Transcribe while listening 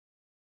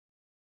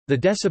The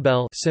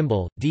decibel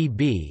symbol,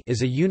 dB,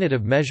 is a unit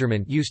of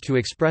measurement used to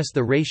express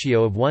the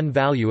ratio of one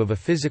value of a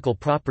physical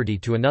property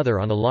to another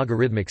on a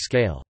logarithmic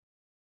scale.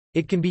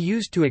 It can be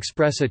used to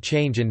express a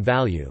change in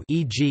value,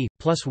 e.g.,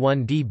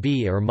 +1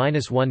 dB or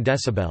 -1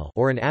 decibel,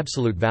 or an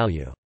absolute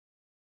value.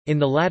 In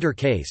the latter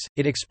case,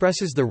 it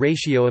expresses the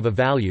ratio of a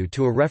value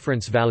to a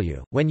reference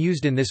value. When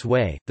used in this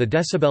way, the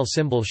decibel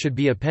symbol should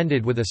be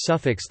appended with a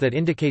suffix that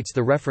indicates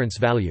the reference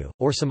value,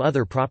 or some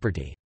other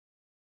property.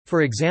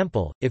 For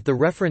example, if the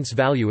reference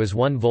value is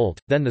 1 volt,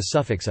 then the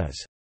suffix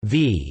is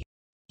V,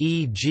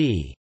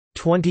 e.g.,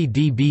 20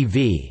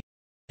 dBV,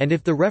 and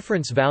if the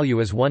reference value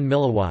is 1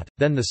 milliwatt,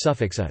 then the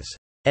suffix is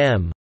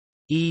M,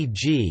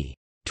 e.g.,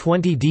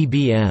 20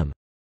 dBm.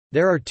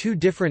 There are two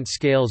different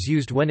scales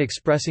used when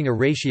expressing a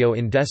ratio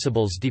in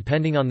decibels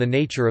depending on the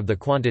nature of the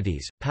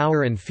quantities,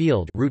 power and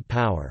field root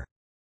power.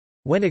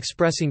 When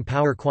expressing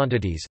power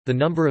quantities, the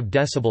number of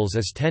decibels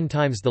is 10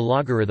 times the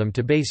logarithm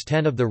to base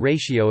 10 of the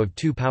ratio of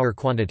two power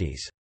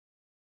quantities.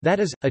 That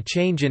is, a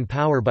change in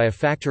power by a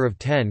factor of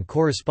 10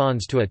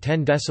 corresponds to a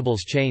 10 decibels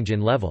change in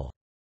level.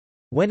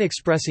 When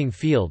expressing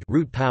field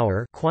root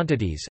power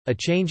quantities, a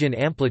change in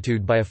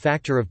amplitude by a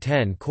factor of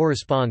 10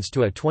 corresponds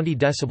to a 20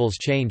 decibels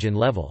change in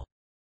level.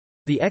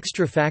 The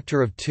extra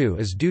factor of 2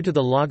 is due to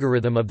the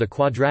logarithm of the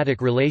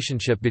quadratic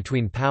relationship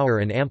between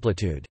power and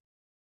amplitude.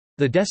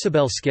 The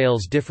decibel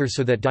scales differ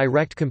so that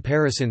direct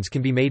comparisons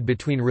can be made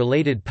between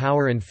related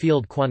power and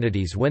field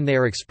quantities when they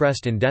are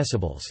expressed in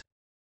decibels.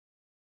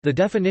 The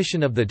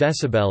definition of the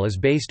decibel is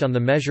based on the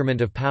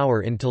measurement of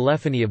power in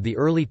telephony of the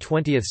early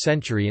 20th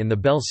century in the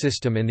Bell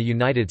system in the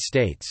United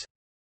States.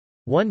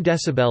 1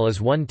 decibel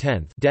is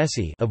 1/10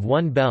 deci of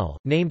 1 bell,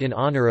 named in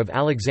honor of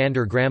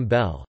Alexander Graham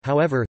Bell.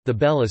 However, the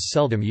bell is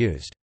seldom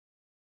used.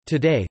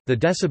 Today, the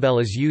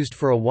decibel is used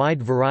for a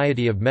wide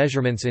variety of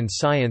measurements in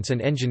science and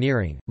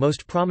engineering,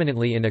 most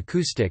prominently in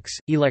acoustics,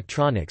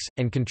 electronics,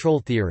 and control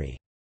theory.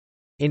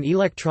 In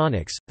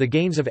electronics, the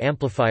gains of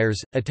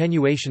amplifiers,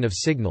 attenuation of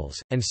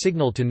signals, and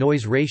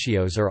signal-to-noise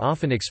ratios are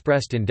often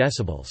expressed in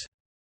decibels.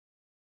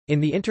 In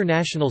the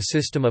International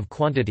System of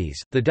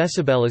Quantities, the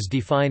decibel is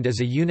defined as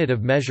a unit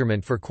of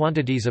measurement for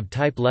quantities of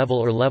type level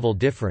or level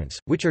difference,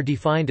 which are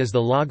defined as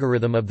the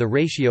logarithm of the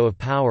ratio of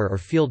power or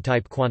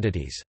field-type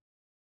quantities.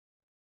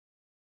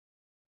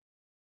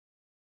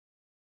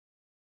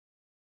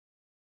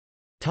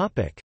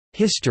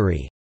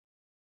 History.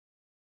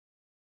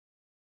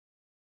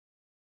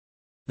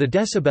 The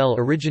decibel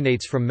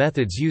originates from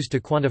methods used to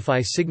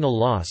quantify signal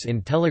loss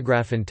in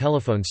telegraph and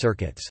telephone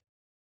circuits.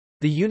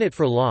 The unit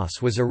for loss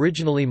was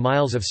originally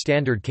miles of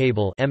standard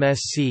cable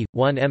 (MSC).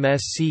 1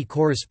 MSC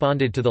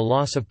corresponded to the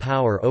loss of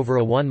power over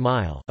a 1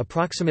 mile,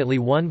 approximately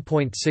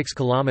 1.6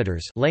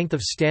 kilometers, length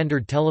of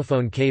standard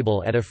telephone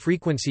cable at a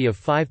frequency of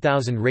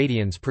 5000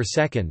 radians per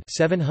second,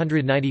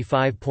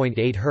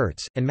 795.8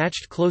 Hz, and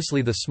matched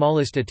closely the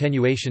smallest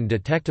attenuation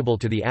detectable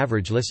to the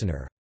average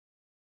listener.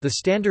 The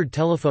standard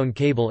telephone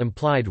cable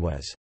implied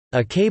was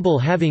a cable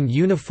having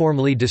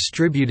uniformly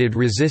distributed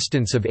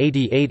resistance of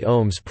 88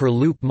 ohms per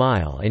loop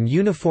mile and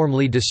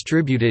uniformly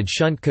distributed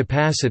shunt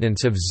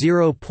capacitance of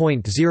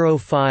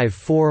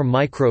 0.054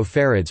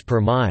 microfarads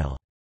per mile.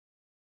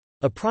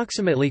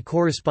 Approximately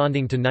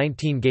corresponding to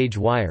 19-gauge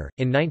wire.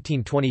 In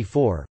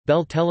 1924,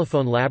 Bell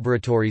Telephone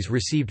Laboratories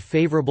received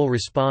favorable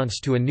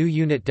response to a new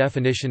unit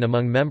definition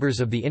among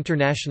members of the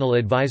International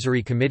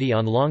Advisory Committee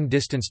on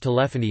Long-Distance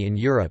Telephony in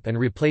Europe and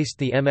replaced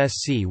the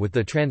MSC with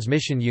the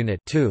transmission unit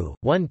 2.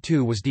 1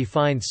 2 was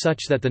defined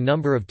such that the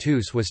number of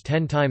 2s was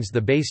 10 times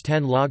the base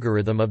 10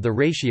 logarithm of the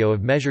ratio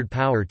of measured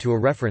power to a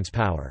reference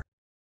power.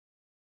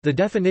 The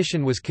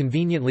definition was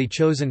conveniently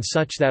chosen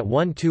such that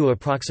 1 2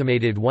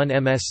 approximated 1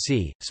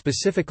 MSC,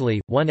 specifically,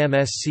 1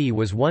 MSC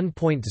was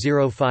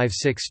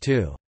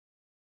 1.0562.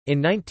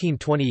 In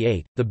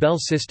 1928, the Bell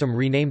system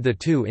renamed the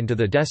 2 into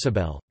the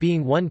decibel,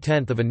 being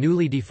 1/10 of a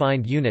newly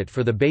defined unit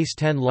for the base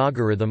 10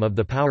 logarithm of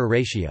the power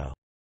ratio.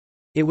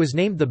 It was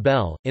named the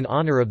Bell, in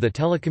honor of the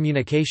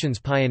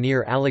telecommunications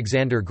pioneer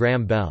Alexander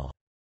Graham Bell.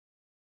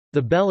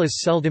 The bell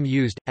is seldom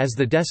used, as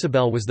the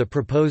decibel was the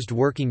proposed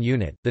working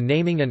unit. The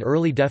naming and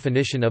early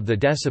definition of the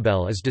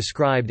decibel is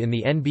described in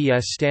the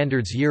NBS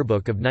Standards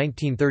Yearbook of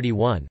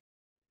 1931.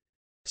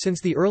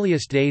 Since the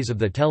earliest days of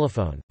the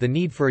telephone, the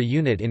need for a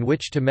unit in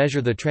which to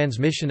measure the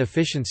transmission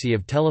efficiency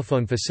of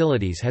telephone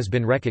facilities has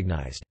been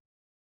recognized.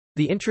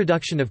 The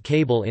introduction of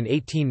cable in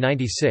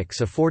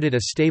 1896 afforded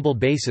a stable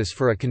basis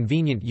for a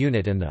convenient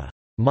unit, and the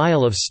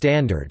mile of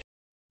standard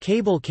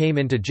cable came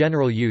into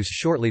general use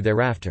shortly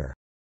thereafter.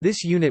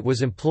 This unit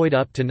was employed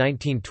up to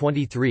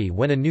 1923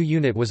 when a new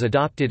unit was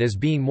adopted as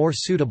being more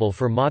suitable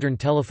for modern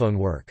telephone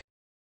work.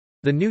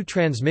 The new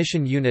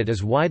transmission unit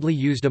is widely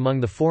used among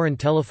the foreign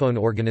telephone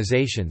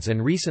organizations,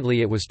 and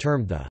recently it was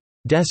termed the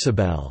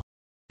decibel,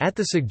 at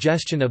the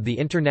suggestion of the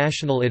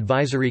International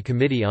Advisory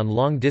Committee on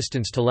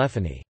Long-Distance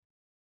Telephony.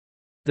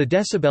 The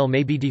decibel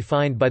may be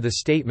defined by the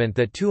statement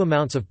that two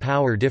amounts of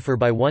power differ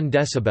by 1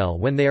 decibel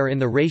when they are in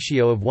the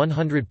ratio of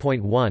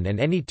 100.1, and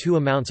any two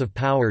amounts of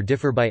power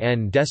differ by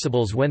n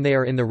decibels when they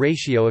are in the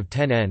ratio of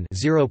 10 n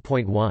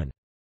 0.1.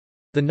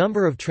 The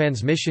number of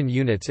transmission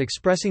units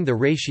expressing the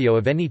ratio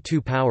of any two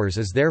powers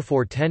is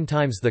therefore 10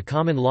 times the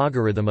common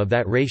logarithm of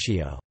that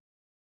ratio.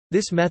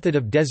 This method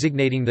of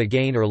designating the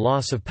gain or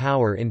loss of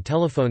power in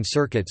telephone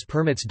circuits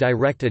permits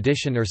direct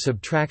addition or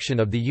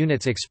subtraction of the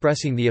units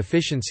expressing the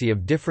efficiency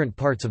of different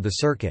parts of the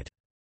circuit.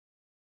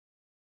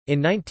 In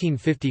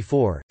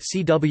 1954,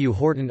 C. W.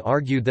 Horton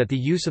argued that the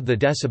use of the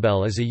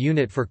decibel as a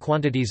unit for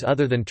quantities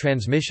other than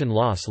transmission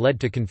loss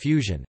led to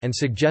confusion, and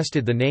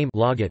suggested the name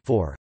logit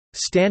for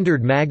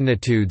standard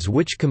magnitudes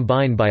which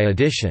combine by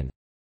addition.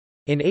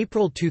 In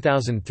April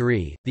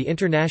 2003, the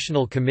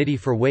International Committee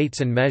for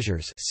Weights and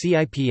Measures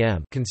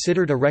 (CIPM)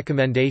 considered a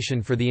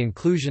recommendation for the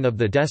inclusion of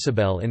the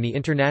decibel in the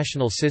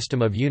International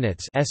System of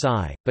Units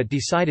 (SI), but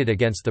decided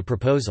against the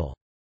proposal.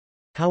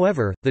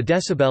 However, the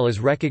decibel is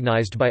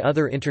recognized by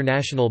other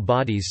international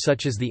bodies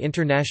such as the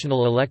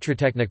International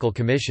Electrotechnical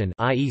Commission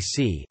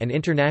 (IEC) and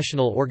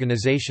International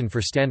Organization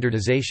for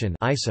Standardization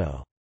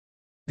 (ISO).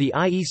 The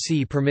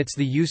IEC permits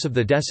the use of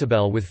the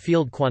decibel with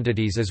field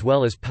quantities as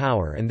well as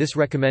power, and this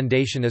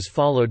recommendation is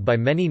followed by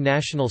many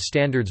national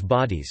standards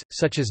bodies,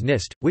 such as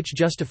NIST, which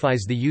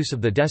justifies the use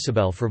of the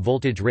decibel for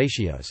voltage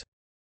ratios.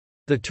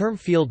 The term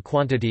field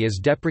quantity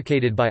is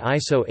deprecated by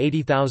ISO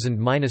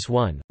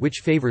 80000-1, which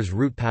favors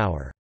root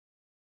power.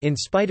 In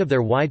spite of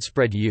their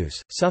widespread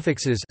use,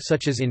 suffixes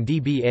such as in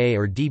dBA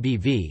or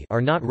dBV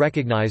are not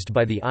recognized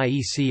by the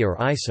IEC or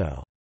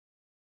ISO.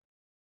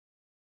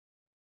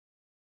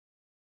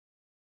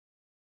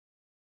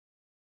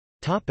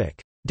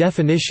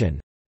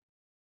 Definition.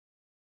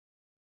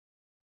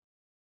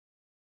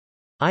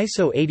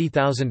 ISO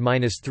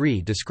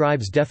 80000-3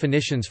 describes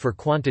definitions for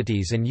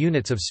quantities and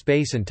units of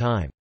space and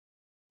time.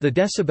 The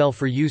decibel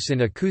for use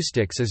in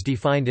acoustics is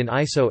defined in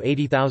ISO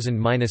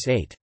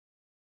 80000-8.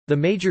 The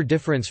major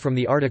difference from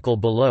the article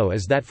below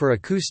is that for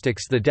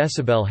acoustics the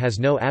decibel has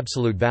no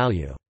absolute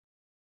value.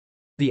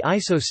 The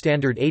ISO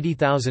standard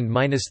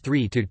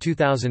 80000-3 to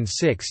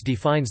 2006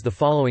 defines the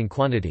following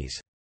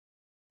quantities.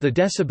 The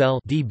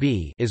decibel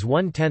dB is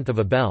 1/10 of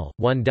a bell,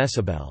 1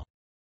 decibel.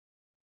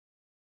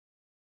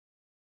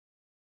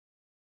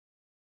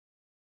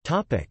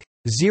 Topic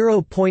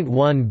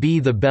 0.1 B.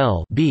 The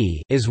bell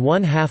B is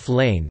 1/2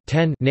 lane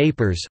 10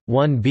 napers,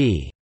 1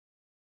 B.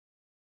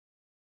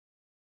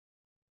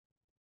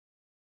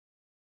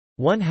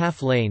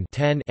 1/2 lane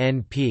 10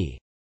 NP.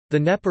 The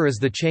neper is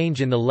the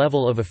change in the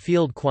level of a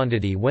field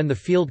quantity when the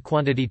field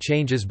quantity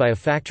changes by a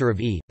factor of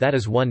E, that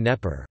is 1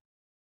 neper.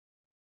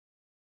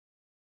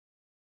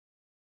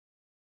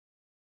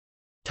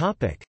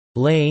 Topic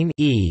lane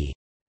E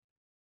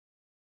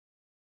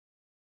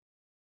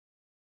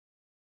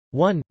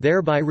 1,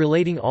 thereby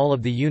relating all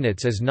of the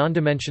units as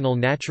nondimensional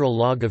natural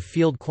log of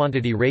field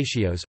quantity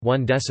ratios,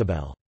 1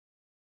 decibel.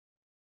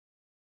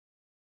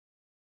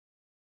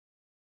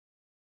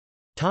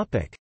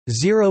 Topic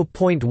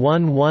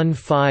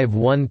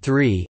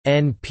 0.11513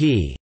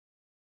 NP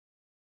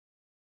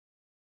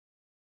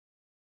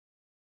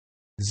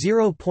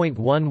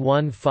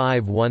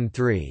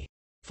 0.11513.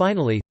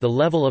 Finally, the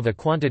level of a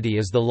quantity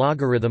is the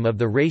logarithm of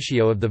the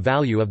ratio of the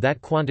value of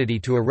that quantity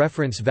to a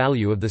reference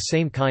value of the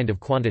same kind of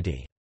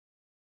quantity.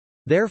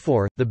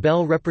 Therefore, the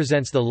bell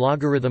represents the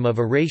logarithm of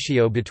a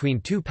ratio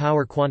between two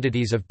power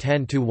quantities of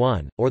 10 to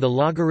 1, or the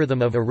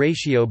logarithm of a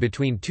ratio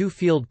between two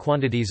field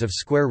quantities of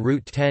square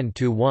root 10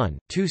 to 1.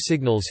 Two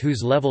signals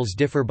whose levels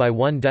differ by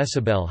 1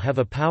 decibel have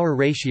a power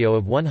ratio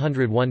of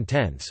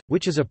 101/10,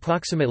 which is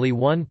approximately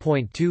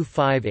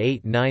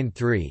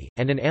 1.25893,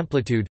 and an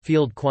amplitude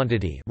field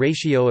quantity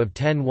ratio of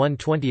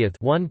 10/120,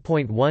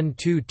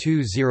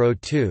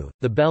 1.12202.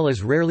 The bell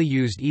is rarely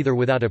used either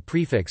without a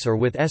prefix or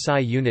with SI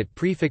unit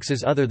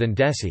prefixes other than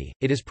deci.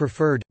 It is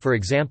preferred, for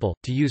example,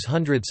 to use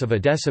hundredths of a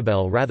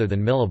decibel rather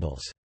than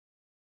millibels.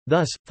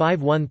 Thus,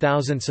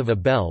 5/1000ths of a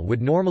bell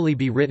would normally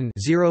be written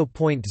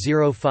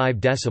 0.05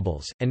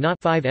 decibels, and not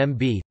 5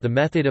 mb. The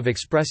method of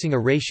expressing a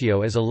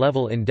ratio as a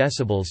level in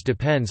decibels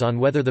depends on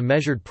whether the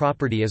measured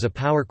property is a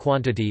power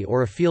quantity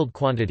or a field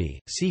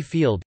quantity. See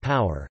field,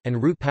 power,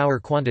 and root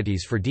power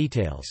quantities for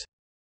details.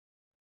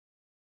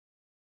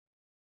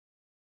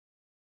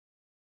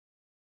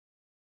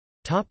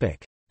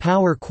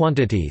 Power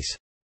quantities.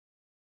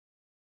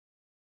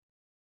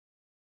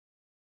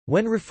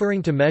 When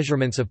referring to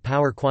measurements of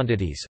power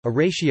quantities, a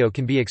ratio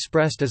can be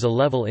expressed as a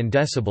level in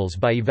decibels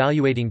by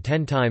evaluating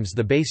 10 times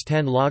the base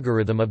 10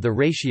 logarithm of the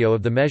ratio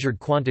of the measured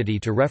quantity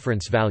to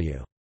reference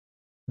value.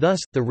 Thus,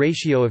 the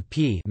ratio of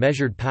P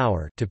measured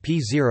power to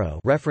P0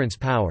 reference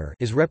power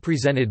is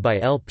represented by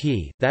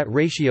Lp, that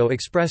ratio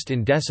expressed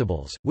in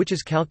decibels, which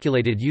is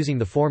calculated using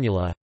the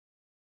formula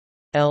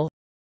L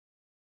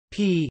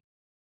P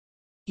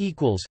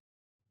equals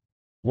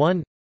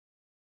 1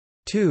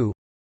 2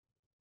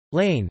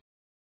 lane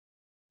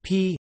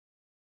P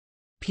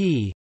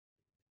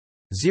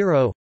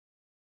 0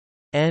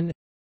 N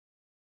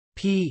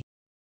P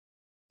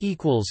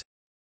equals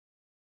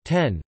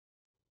 10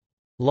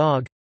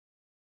 log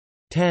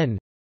 10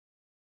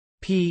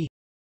 P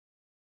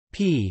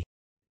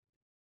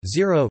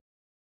 0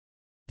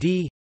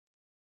 D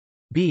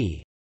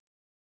B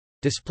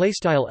Display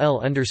style L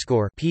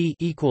underscore P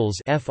equals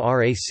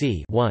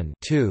frac 1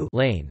 2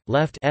 lane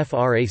left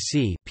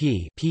frac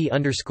P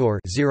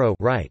underscore 0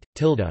 right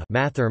tilde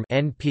mathrm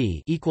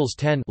NP equals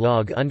 10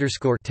 log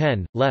underscore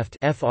 10 left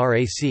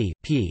frac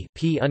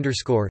P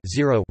underscore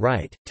 0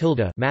 right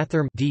tilde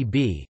mathrm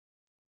dB.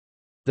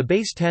 The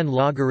base 10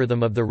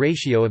 logarithm of the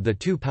ratio of the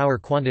two power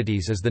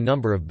quantities is the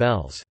number of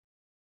bells.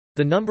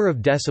 The number of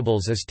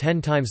decibels is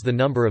 10 times the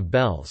number of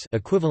bells.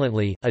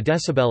 Equivalently, a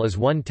decibel is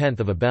 1/10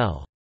 of a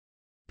bell.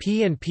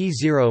 P and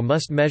P0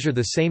 must measure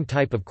the same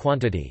type of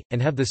quantity,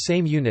 and have the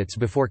same units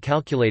before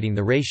calculating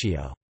the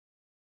ratio.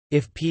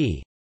 If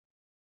P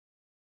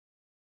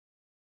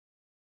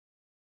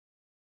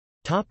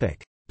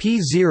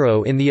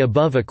P0 in the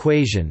above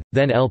equation,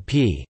 then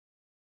LP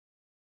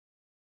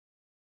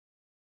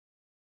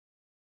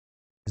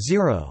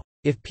 0.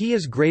 If P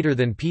is greater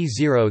than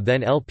P0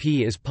 then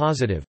LP is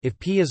positive, if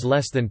P is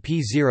less than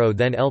P0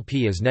 then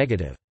LP is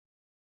negative.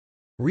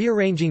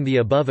 Rearranging the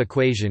above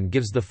equation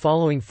gives the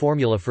following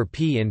formula for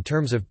P in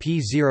terms of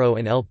P0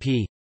 and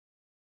LP.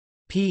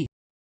 P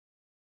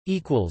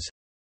equals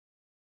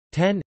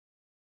 10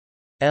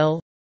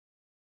 L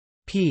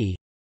P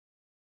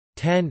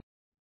 10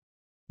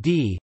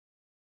 D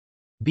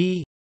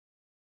B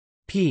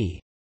P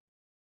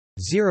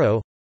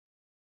 0.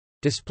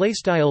 Display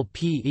style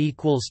P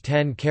equals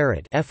 10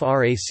 caret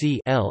frac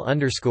L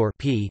underscore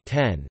P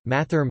 10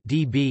 mathrm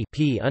dB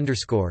P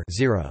underscore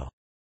 0.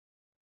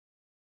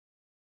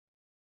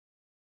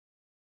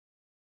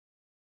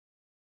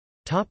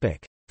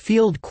 Topic: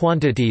 Field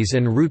quantities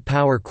and root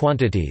power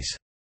quantities.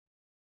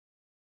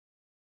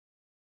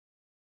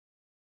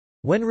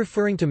 When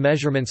referring to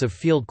measurements of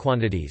field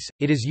quantities,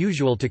 it is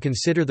usual to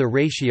consider the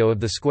ratio of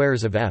the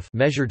squares of f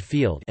measured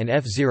field and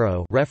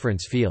f0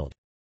 reference field.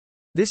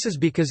 This is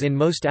because in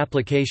most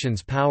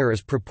applications power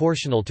is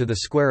proportional to the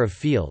square of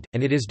field,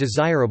 and it is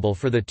desirable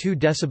for the 2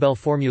 decibel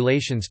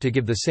formulations to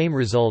give the same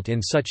result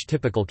in such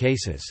typical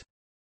cases.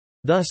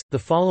 Thus, the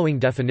following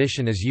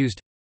definition is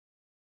used: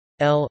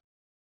 L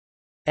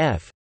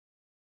F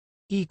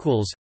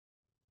equals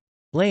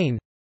lane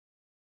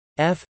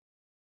F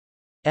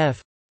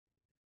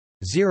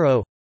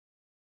 0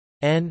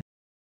 N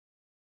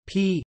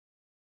P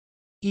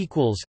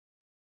equals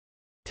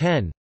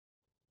 10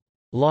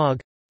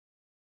 log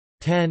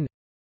 10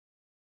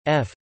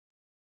 F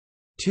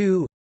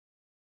 2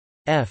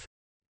 F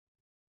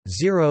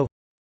 0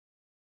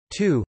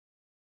 2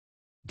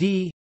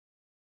 D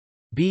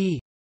B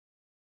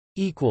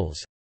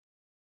equals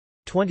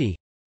 20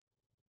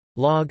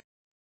 log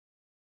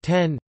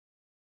 10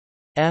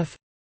 F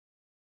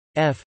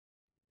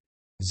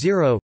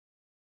 0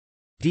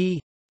 D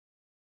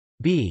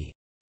B.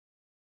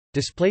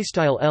 Display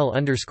style L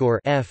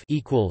underscore F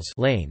equals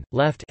lane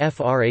left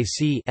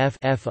frac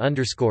F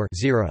underscore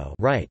 0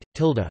 right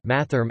tilde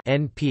mathrm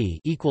NP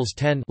equals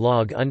 10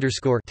 log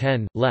underscore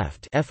 10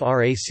 left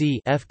frac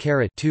F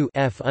caret 2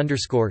 F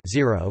underscore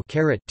 0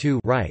 caret 2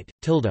 right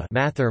tilde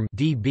mathrm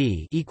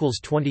dB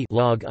equals 20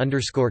 log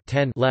underscore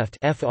 10 left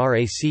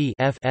frac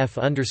F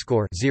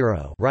underscore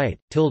 0 right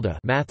tilde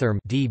mathrm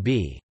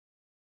dB.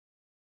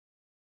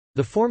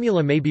 The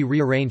formula may be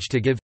rearranged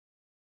to give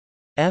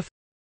F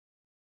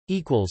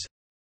equals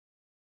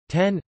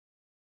 10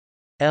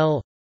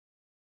 L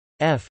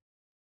F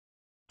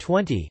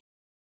 20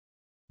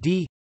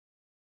 D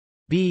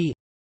B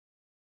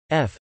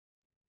F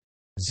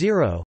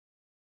 0.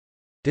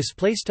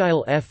 Display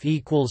style F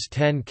equals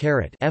 10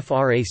 caret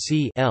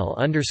frac L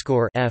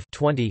underscore F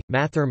 20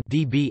 mathrm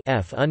dB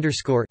F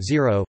underscore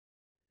 0.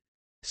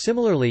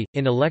 Similarly,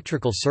 in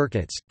electrical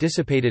circuits,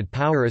 dissipated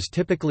power is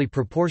typically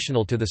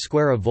proportional to the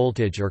square of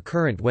voltage or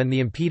current when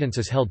the impedance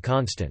is held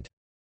constant.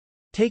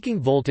 Taking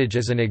voltage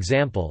as an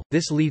example,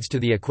 this leads to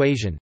the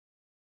equation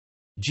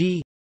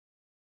G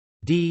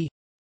D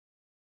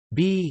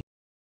B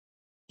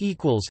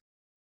equals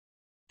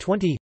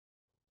 20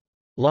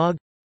 log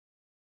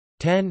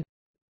 10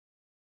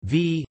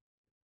 V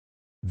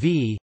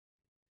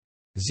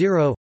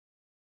 0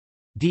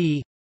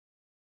 D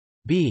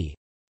B.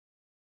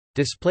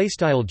 Display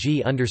style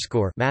G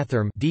underscore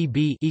mathrm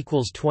dB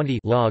equals 20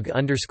 log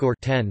underscore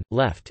 10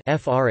 left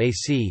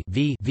frac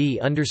V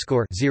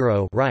underscore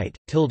 0 right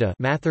tilde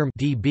mathrm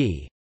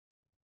dB.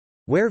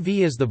 Where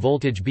V is the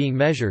voltage being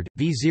measured,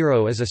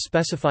 V0 is a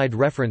specified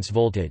reference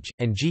voltage,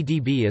 and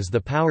GdB is the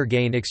power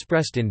gain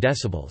expressed in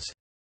decibels.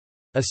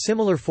 A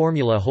similar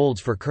formula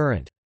holds for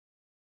current.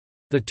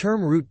 The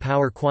term root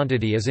power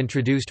quantity is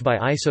introduced by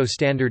ISO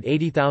standard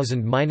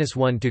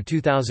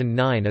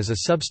 80001-2009 as a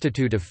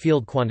substitute of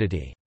field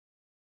quantity.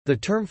 The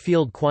term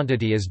field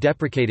quantity is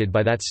deprecated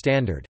by that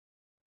standard.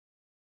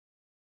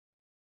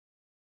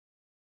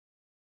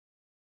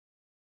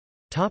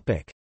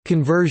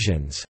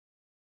 Conversions.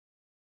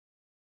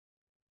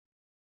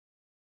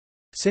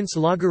 Since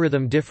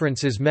logarithm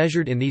differences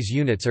measured in these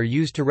units are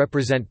used to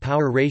represent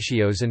power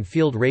ratios and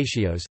field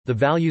ratios, the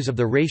values of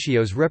the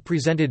ratios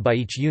represented by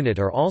each unit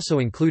are also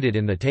included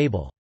in the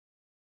table.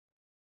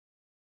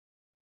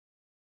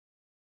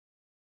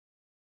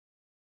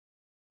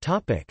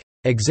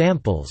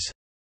 Examples.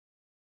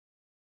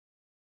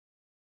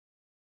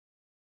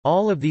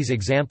 All of these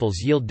examples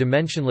yield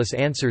dimensionless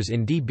answers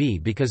in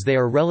dB because they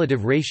are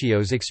relative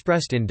ratios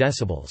expressed in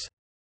decibels.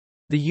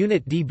 The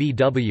unit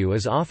dBW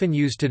is often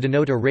used to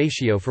denote a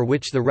ratio for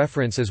which the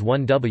reference is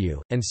 1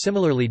 W, and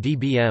similarly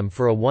dBm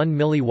for a 1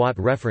 mW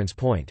reference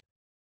point.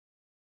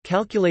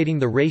 Calculating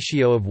the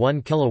ratio of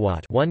 1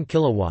 kilowatt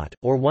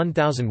or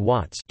 1000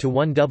 watts to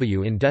 1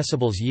 W in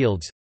decibels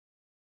yields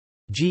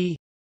G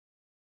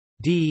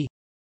D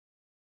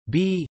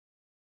B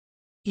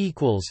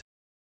equals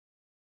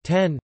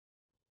 10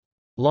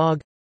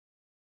 log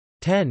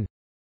 10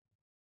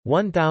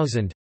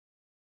 1000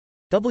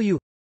 W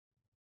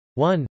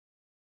 1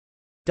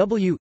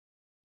 W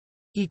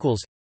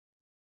equals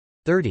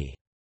 30.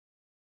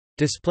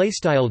 Display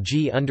style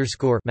G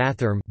underscore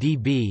mathrm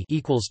dB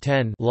equals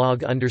 10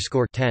 log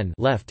underscore 10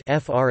 left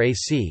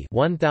frac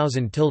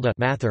 1000 tilde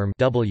mathrm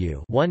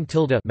W 1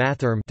 tilde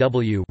mathrm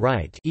W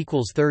right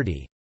equals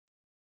 30.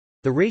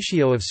 The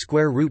ratio of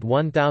square root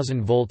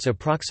 1000 volts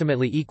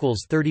approximately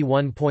equals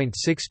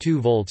 31.62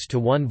 volts to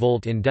 1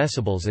 volt in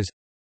decibels is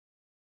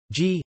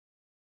G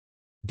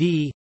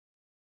D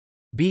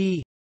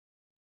B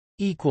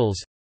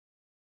equals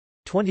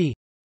 20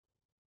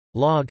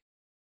 log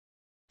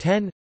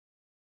 10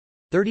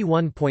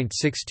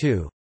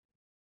 31.62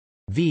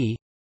 V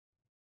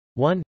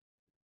 1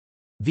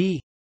 V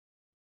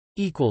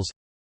equals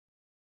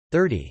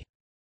 30.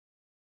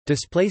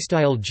 Display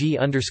style G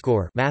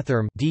underscore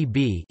mathrm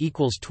dB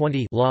equals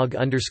 20 log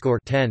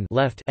underscore 10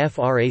 left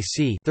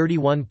frac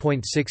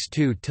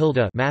 31.62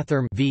 tilde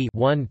mathrm V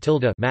 1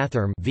 tilde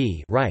mathrm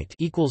V right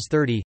equals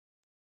 30.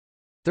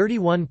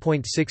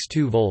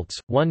 31.62 volts,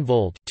 1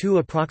 volt 2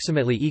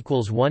 approximately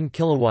equals 1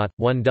 kilowatt,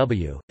 1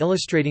 W,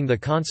 illustrating the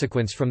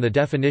consequence from the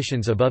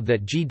definitions above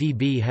that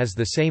GdB has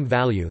the same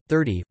value,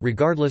 30,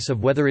 regardless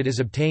of whether it is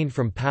obtained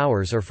from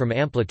powers or from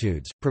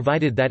amplitudes,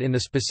 provided that in the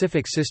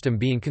specific system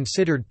being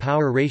considered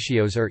power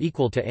ratios are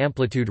equal to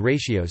amplitude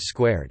ratios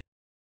squared.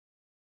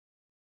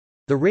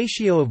 The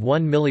ratio of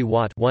 1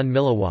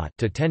 milliwatt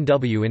to 10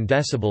 W in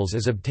decibels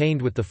is obtained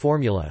with the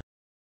formula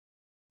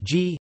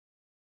G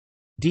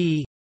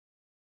D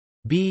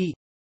B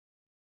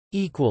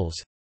equals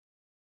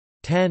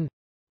 10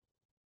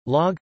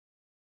 log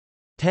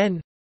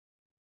 10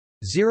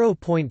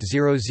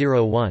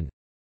 0.001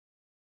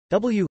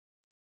 W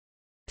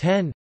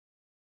 10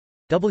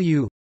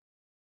 W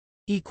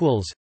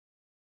equals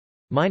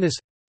minus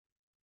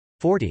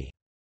 40.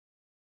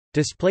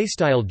 Display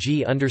style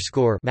G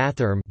underscore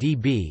mathrm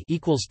dB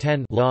equals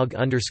 10 log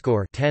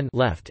underscore 10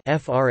 left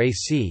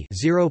frac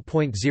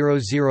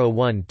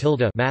 0.001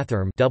 tilde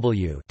mathrm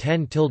W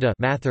 10 tilde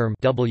mathrm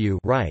W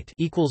right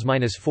equals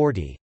minus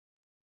 40.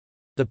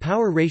 The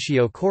power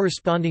ratio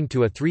corresponding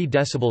to a 3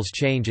 decibels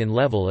change in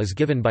level is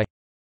given by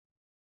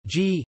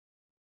G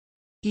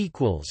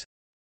equals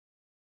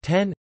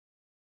 10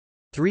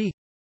 3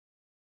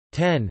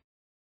 10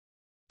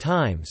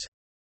 times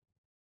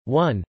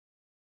 1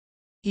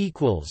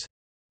 equals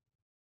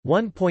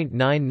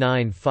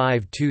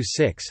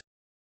 1.99526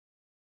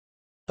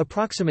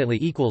 approximately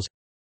equals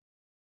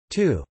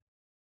 2.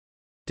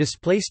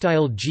 Display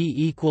style G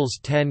equals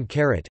 10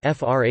 caret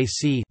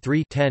frac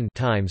 3 10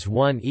 times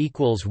 1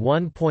 equals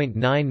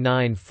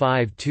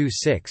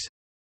 1.99526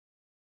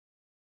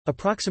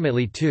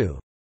 approximately 2.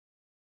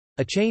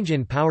 A change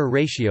in power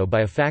ratio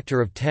by a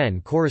factor of 10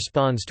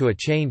 corresponds to a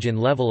change in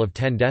level of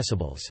 10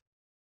 decibels.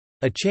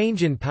 A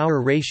change in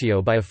power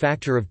ratio by a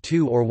factor of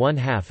 2 or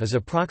 1/2 is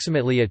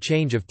approximately a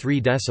change of 3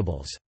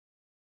 decibels.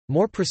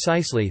 More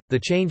precisely, the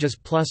change is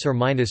plus or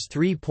minus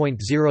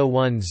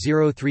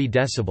 3.0103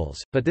 decibels,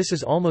 but this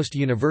is almost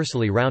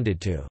universally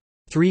rounded to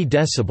 3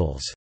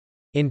 decibels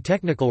in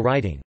technical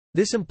writing.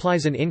 This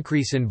implies an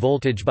increase in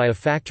voltage by a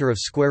factor of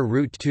square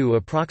root 2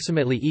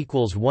 approximately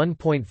equals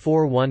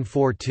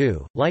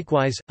 1.4142.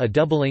 Likewise, a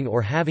doubling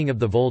or halving of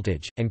the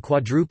voltage, and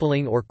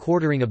quadrupling or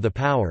quartering of the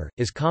power,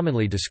 is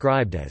commonly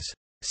described as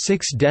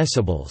 6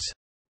 decibels,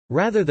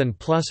 rather than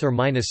plus or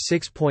minus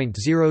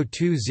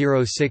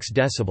 6.0206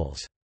 decibels.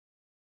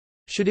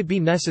 Should it be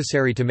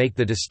necessary to make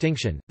the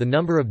distinction, the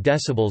number of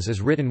decibels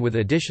is written with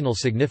additional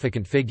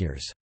significant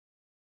figures.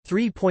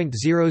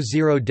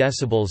 3.00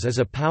 decibels is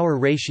a power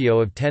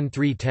ratio of 10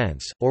 3/10,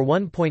 or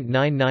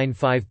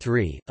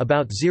 1.9953,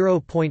 about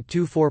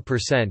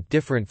 0.24%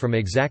 different from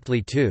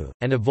exactly 2,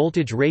 and a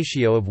voltage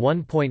ratio of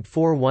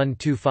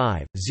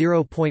 1.4125,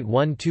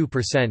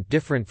 0.12%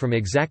 different from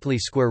exactly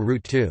square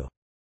root 2.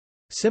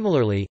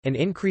 Similarly, an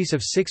increase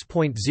of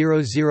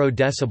 6.00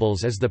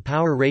 decibels as the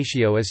power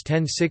ratio is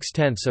 10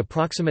 6/10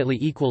 approximately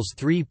equals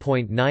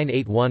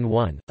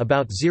 3.9811,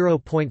 about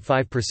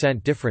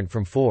 0.5% different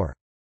from 4.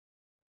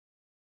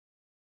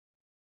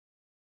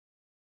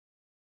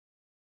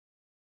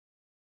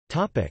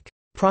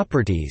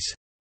 Properties.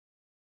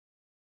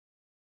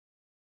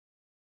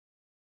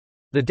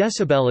 The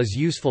decibel is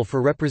useful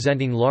for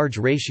representing large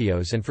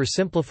ratios and for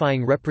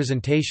simplifying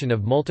representation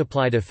of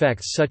multiplied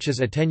effects such as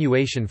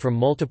attenuation from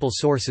multiple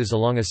sources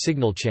along a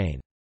signal chain.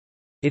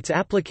 Its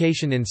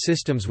application in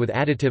systems with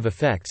additive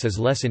effects is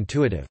less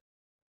intuitive.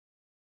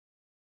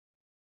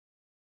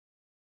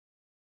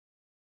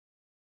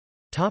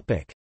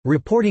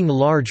 Reporting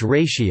large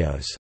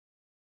ratios.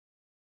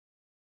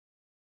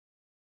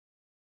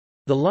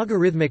 The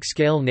logarithmic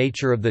scale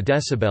nature of the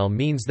decibel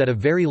means that a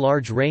very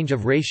large range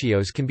of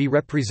ratios can be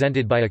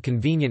represented by a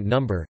convenient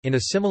number, in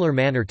a similar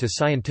manner to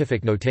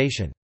scientific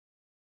notation.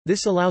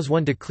 This allows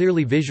one to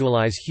clearly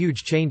visualize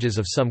huge changes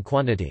of some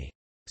quantity.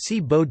 See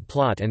Bode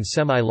plot and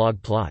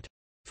semi-log plot.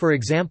 For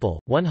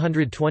example,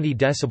 120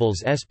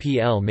 decibels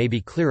SPL may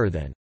be clearer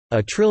than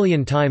a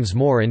trillion times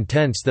more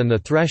intense than the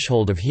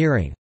threshold of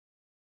hearing.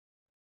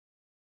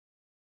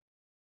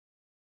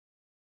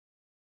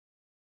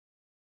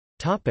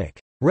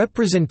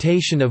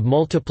 Representation of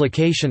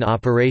multiplication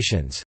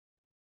operations.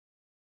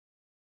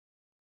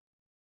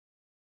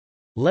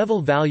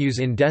 Level values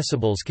in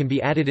decibels can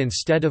be added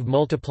instead of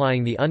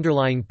multiplying the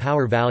underlying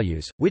power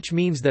values, which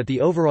means that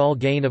the overall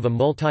gain of a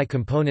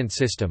multi-component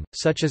system,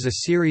 such as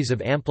a series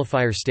of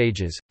amplifier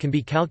stages, can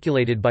be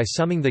calculated by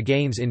summing the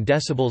gains in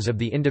decibels of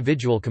the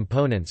individual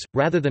components,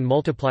 rather than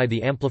multiply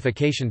the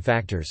amplification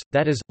factors,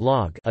 that is,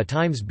 log A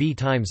times B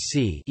times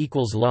C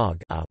equals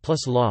log A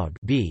plus log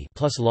B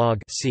plus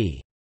log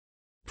C.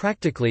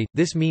 Practically,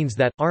 this means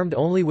that, armed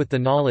only with the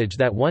knowledge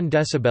that 1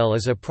 decibel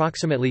is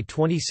approximately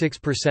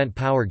 26%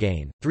 power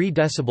gain, 3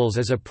 decibels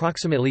is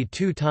approximately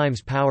 2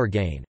 times power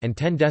gain, and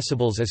 10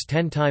 decibels is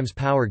 10 times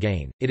power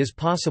gain, it is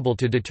possible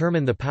to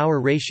determine the power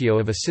ratio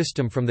of a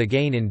system from the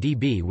gain in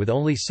dB with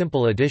only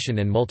simple addition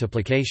and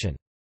multiplication.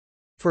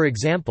 For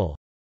example,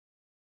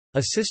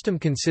 a system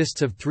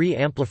consists of 3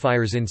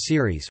 amplifiers in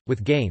series,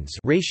 with gains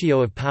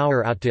ratio of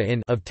power out to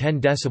in of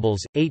 10 decibels,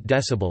 8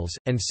 decibels,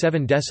 and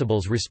 7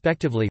 decibels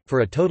respectively,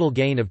 for a total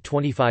gain of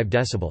 25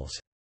 decibels.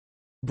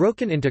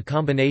 Broken into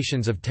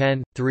combinations of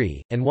 10,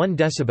 3, and 1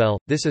 decibel,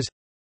 this is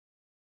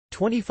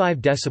 25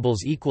 decibels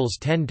equals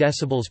 10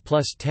 decibels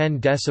plus 10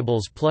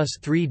 decibels plus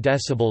 3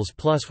 decibels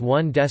plus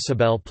 1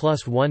 decibel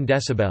plus 1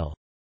 decibel.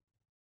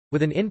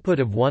 With an input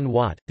of 1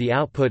 watt, the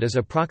output is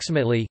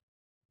approximately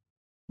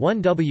 1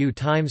 W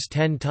times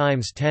 10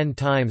 times 10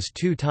 times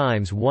 2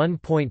 times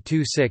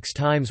 1.26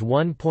 times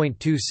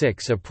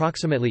 1.26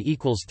 approximately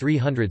equals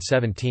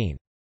 317.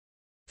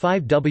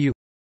 5 W.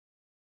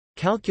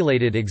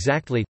 Calculated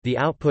exactly, the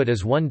output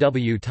is 1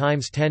 W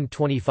times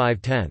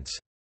 10^25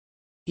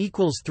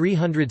 equals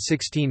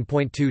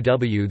 316.2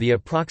 W. The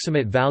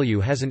approximate value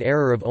has an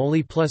error of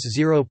only plus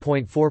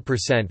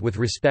 0.4% with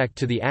respect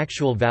to the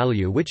actual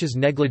value, which is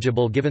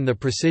negligible given the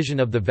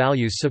precision of the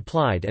values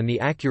supplied and the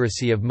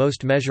accuracy of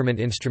most measurement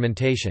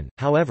instrumentation.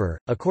 However,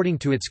 according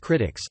to its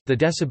critics, the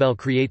decibel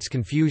creates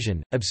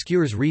confusion,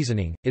 obscures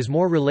reasoning, is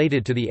more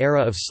related to the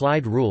era of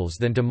slide rules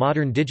than to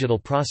modern digital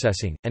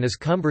processing, and is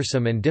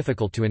cumbersome and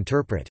difficult to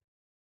interpret.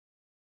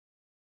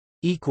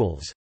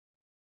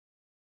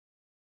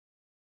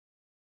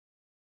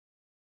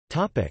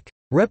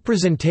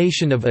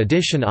 Representation of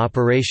addition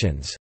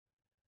operations.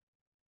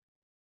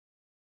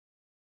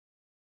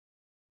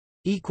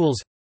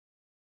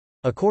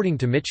 According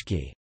to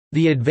Michke,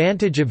 the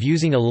advantage of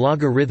using a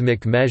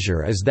logarithmic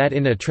measure is that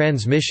in a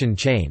transmission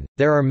chain,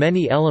 there are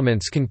many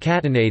elements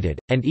concatenated,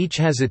 and each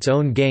has its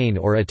own gain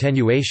or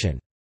attenuation.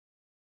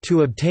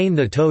 To obtain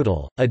the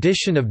total,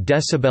 addition of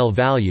decibel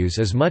values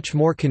is much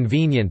more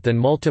convenient than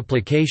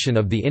multiplication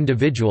of the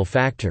individual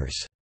factors.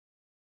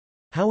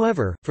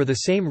 However, for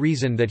the same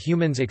reason that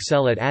humans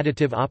excel at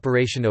additive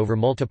operation over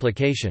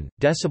multiplication,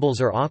 decibels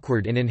are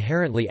awkward in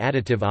inherently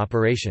additive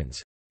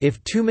operations.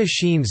 If two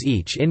machines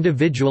each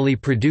individually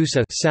produce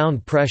a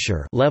sound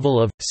pressure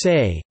level of,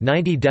 say,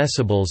 90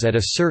 decibels at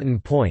a certain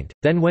point,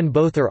 then when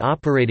both are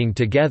operating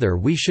together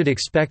we should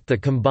expect the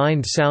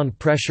combined sound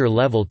pressure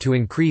level to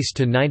increase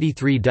to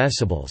 93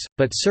 decibels,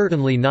 but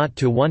certainly not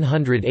to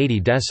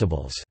 180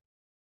 decibels.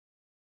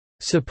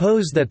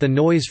 Suppose that the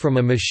noise from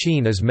a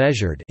machine is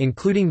measured,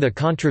 including the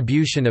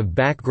contribution of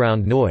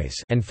background noise,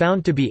 and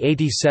found to be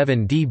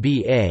 87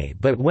 dBA,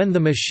 but when the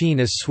machine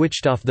is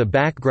switched off, the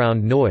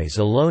background noise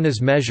alone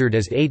is measured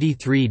as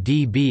 83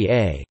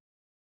 dBA.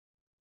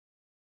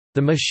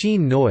 The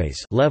machine noise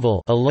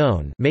level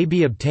alone may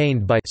be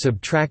obtained by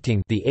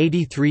subtracting the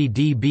 83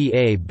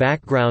 dBA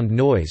background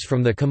noise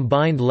from the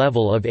combined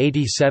level of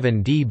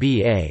 87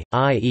 dBA,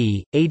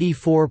 i.e.,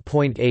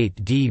 84.8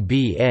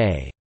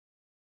 dBA.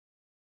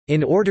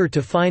 In order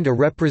to find a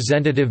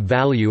representative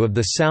value of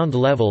the sound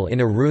level in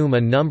a room, a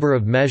number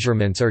of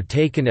measurements are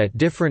taken at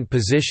different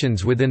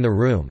positions within the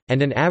room,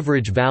 and an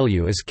average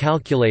value is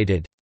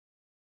calculated.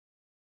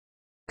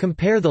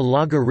 Compare the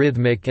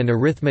logarithmic and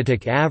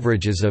arithmetic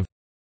averages of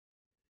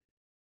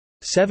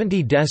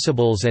 70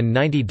 decibels and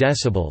 90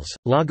 decibels,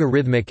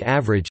 logarithmic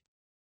average.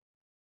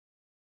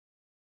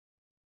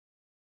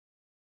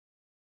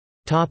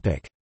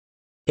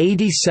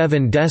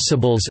 87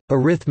 decibels,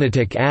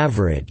 arithmetic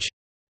average.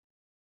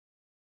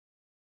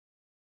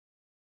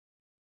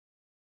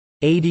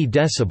 80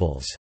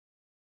 decibels.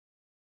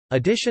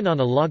 Addition on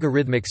a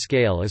logarithmic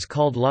scale is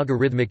called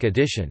logarithmic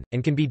addition,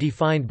 and can be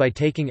defined by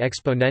taking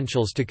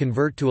exponentials to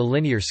convert to a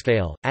linear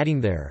scale,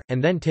 adding there,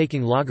 and then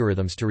taking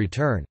logarithms to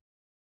return.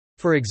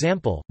 For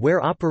example,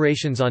 where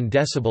operations on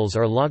decibels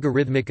are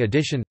logarithmic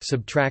addition,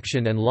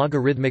 subtraction and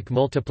logarithmic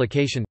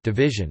multiplication,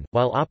 division,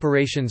 while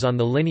operations on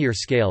the linear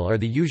scale are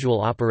the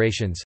usual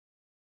operations.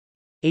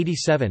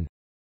 87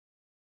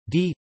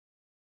 d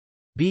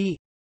b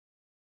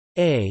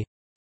a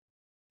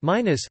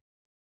minus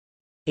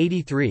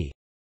 83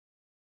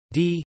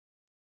 d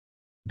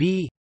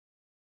b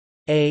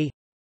a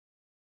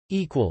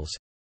equals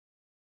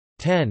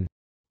 10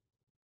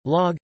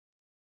 log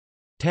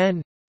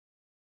 10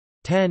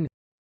 10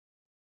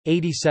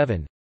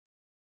 87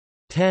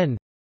 10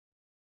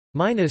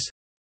 minus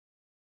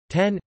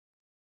 10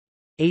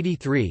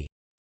 83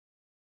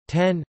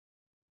 10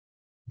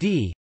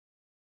 d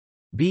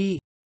b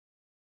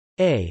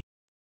a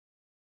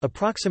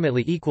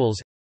approximately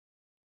equals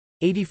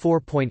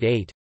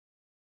 84.8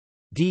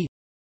 d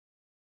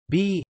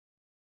b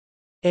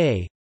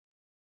a.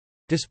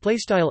 Display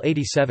style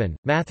 87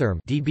 mathrm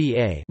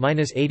dBA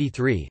minus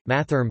 83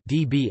 mathrm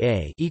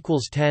dBA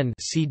equals 10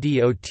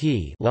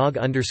 CDOT log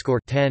underscore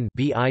 10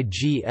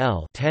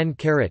 BIGL 10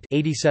 caret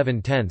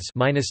 87 tenths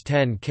minus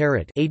 10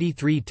 caret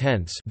 83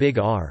 tenths big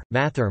R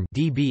mathrm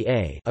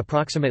dBA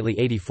approximately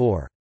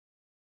 84.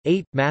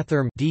 8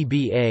 mathrm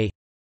dBA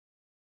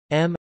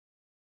M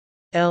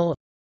L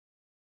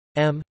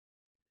M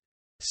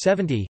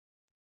 70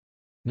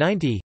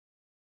 90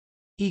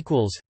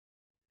 equals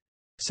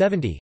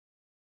 70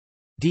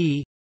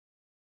 d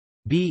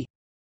b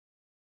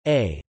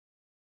a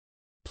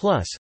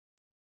plus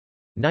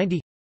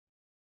 90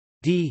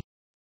 d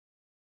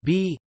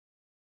b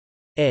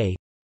a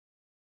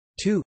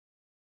 2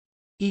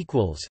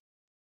 equals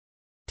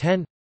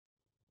 10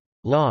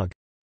 log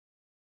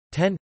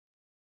 10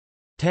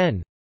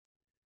 10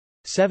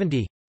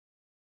 70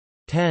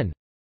 10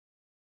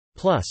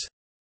 plus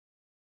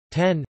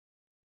 10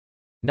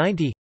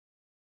 90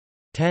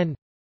 10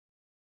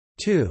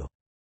 2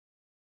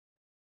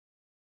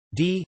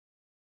 d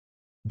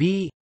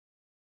b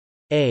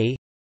a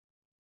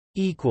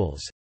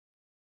equals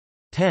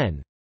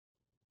 10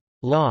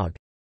 log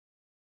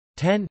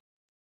 10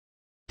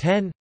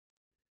 10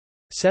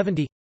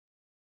 70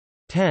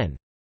 10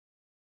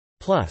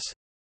 plus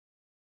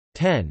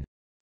 10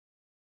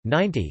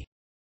 90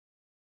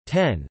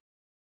 10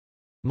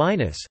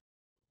 minus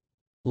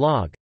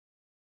log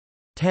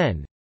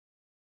 10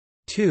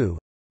 2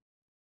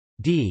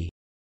 d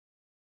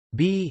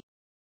b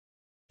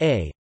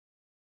a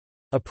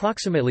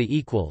approximately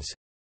equals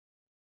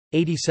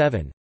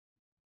 87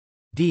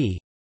 d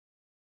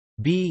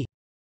b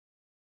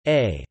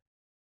a.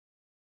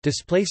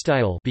 Display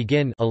style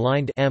begin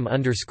aligned m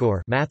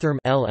underscore mathrm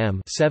lm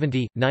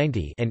 70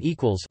 90 and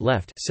equals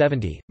left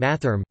 70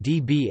 mathrm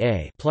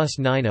dba plus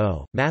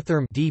 90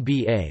 mathrm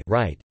dba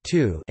right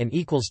 2 and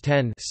equals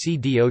 10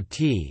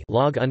 cdot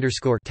log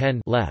underscore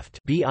 10 left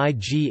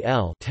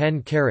bigl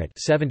 10 caret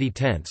 70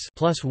 tenths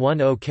plus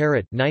 10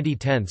 caret 90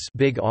 tenths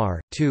big R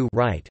 2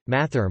 right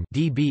mathrm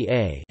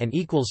dba and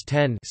equals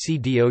 10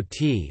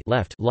 cdot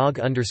left log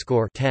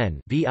underscore 10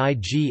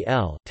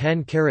 bigl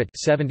 10 caret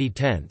 70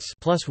 tenths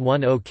plus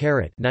 10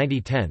 caret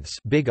 90 tenths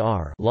big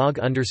R log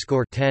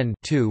underscore 10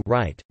 2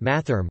 right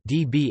mathrm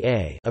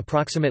dBA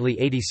approximately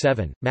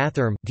 87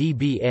 mathrm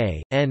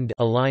dBA end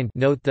aligned.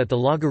 Note that the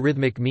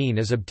logarithmic mean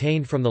is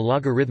obtained from the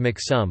logarithmic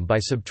sum by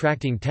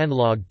subtracting 10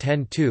 log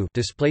 10 2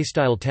 display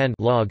style 10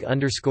 log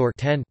underscore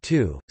 10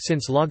 2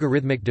 since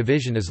logarithmic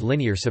division is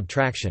linear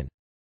subtraction.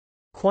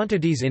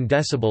 Quantities in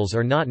decibels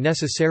are not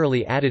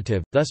necessarily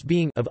additive, thus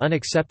being of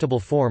unacceptable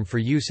form for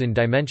use in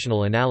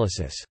dimensional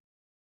analysis.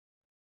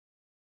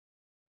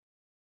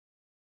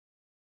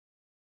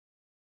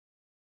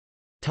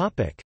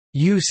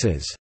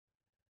 Uses.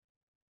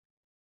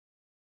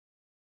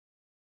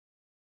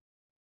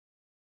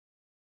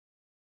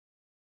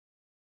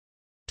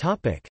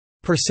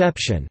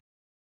 Perception.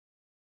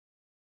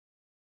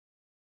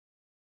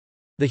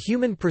 The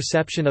human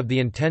perception of the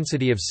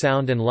intensity of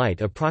sound and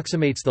light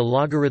approximates the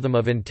logarithm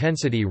of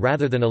intensity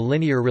rather than a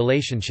linear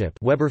relationship,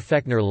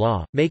 Weber-Fechner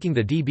law, making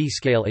the dB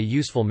scale a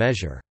useful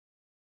measure.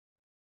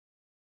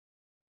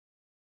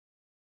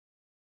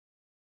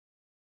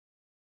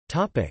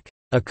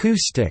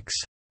 Acoustics.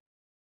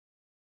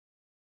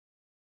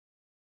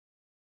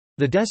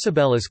 The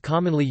decibel is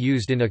commonly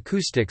used in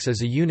acoustics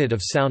as a unit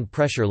of sound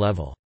pressure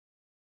level.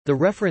 The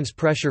reference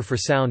pressure for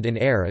sound in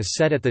air is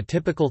set at the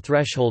typical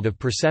threshold of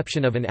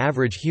perception of an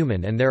average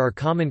human, and there are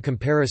common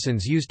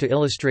comparisons used to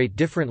illustrate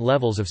different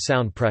levels of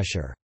sound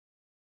pressure.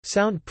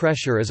 Sound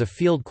pressure is a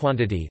field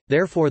quantity,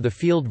 therefore the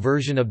field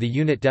version of the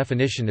unit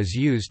definition is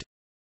used.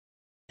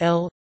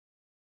 L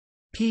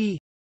P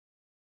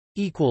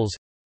equals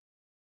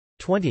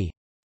 20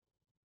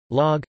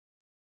 log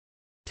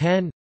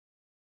 10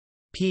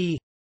 P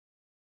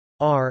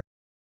R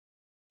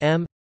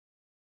M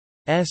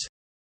S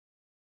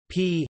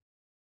P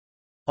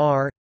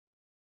R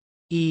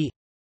E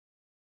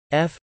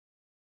F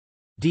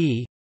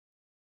D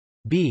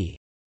B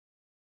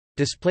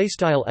Display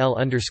style L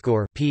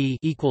underscore P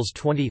equals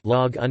 20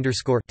 log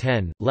underscore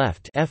 10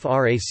 left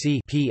frac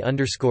P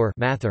underscore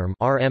mathrm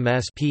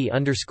RMS P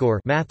underscore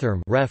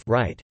mathrm ref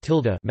right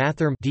tilde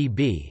mathrm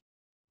dB,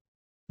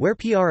 where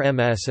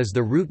PRMS is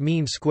the root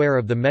mean square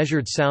of the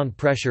measured sound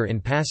pressure in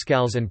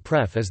pascals and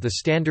pref is the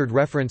standard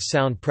reference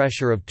sound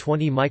pressure of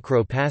 20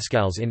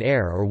 micropascals in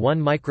air or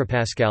 1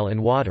 micropascal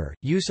in water.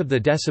 Use of the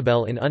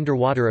decibel in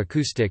underwater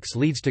acoustics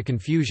leads to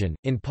confusion,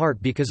 in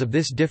part because of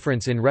this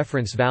difference in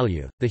reference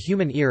value. The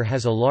human ear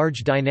has a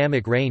large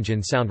dynamic range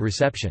in sound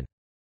reception.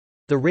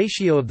 The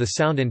ratio of the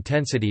sound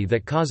intensity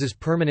that causes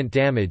permanent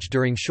damage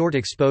during short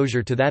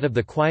exposure to that of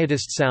the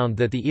quietest sound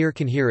that the ear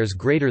can hear is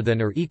greater than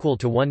or equal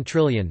to 1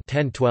 trillion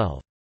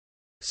 1012.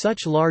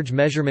 Such large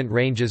measurement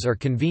ranges are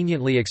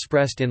conveniently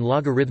expressed in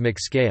logarithmic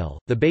scale.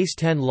 The base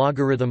 10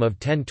 logarithm of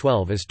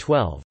 1012 is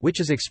 12, which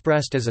is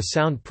expressed as a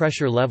sound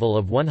pressure level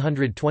of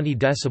 120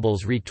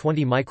 decibels re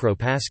 20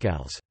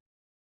 micropascals.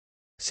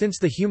 Since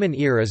the human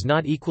ear is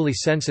not equally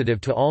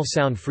sensitive to all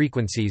sound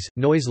frequencies,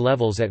 noise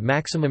levels at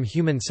maximum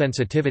human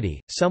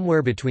sensitivity,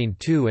 somewhere between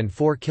 2 and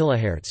 4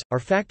 kHz, are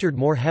factored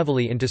more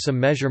heavily into some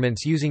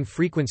measurements using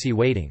frequency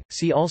weighting.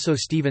 See also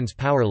Stevens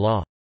power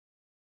law.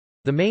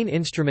 The main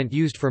instrument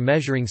used for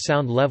measuring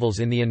sound levels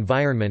in the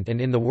environment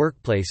and in the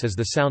workplace is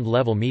the sound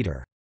level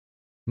meter.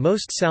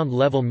 Most sound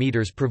level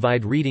meters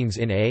provide readings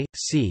in A,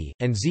 C,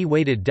 and Z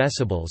weighted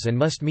decibels and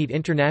must meet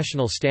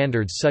international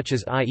standards such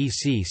as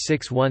IEC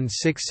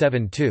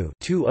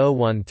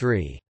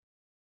 61672-2013.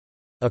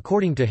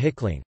 According to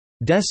Hickling,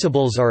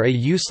 decibels are a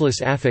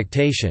useless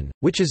affectation,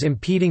 which is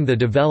impeding the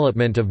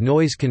development of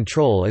noise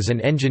control as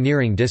an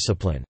engineering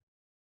discipline.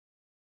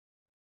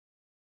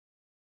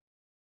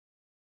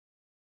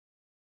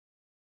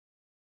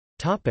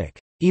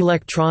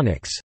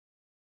 Electronics.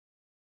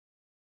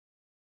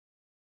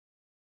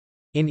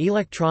 In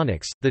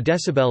electronics, the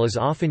decibel is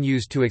often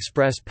used to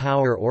express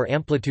power or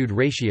amplitude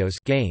ratios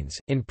gains,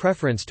 in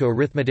preference to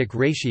arithmetic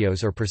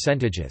ratios or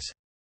percentages.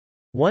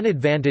 One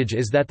advantage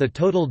is that the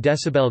total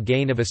decibel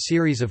gain of a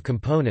series of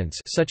components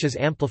such as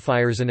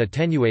amplifiers and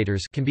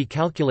attenuators can be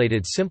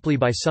calculated simply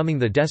by summing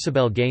the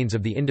decibel gains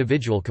of the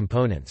individual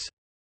components.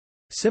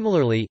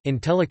 Similarly, in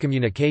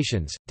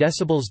telecommunications,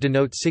 decibels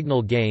denote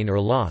signal gain or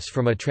loss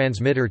from a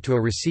transmitter to a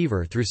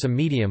receiver through some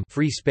medium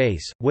free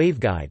space,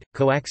 waveguide,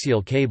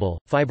 coaxial cable,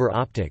 fiber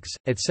optics,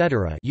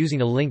 etc.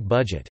 using a link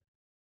budget.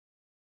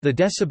 The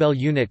decibel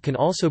unit can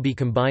also be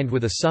combined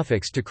with a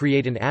suffix to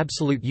create an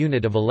absolute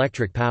unit of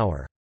electric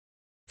power.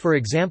 For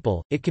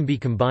example, it can be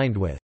combined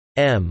with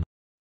m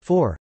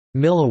for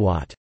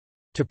milliwatt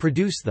to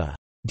produce the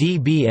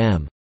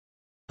dBm.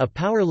 A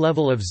power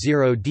level of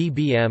 0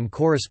 dBm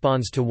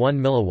corresponds to 1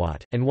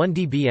 milliwatt, and 1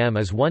 dBm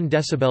is 1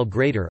 decibel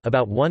greater,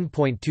 about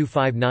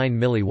 1.259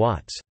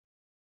 milliwatts.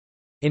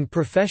 In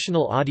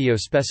professional audio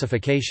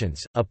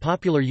specifications, a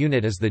popular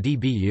unit is the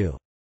dBu.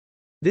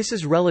 This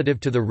is relative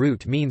to the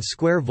root mean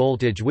square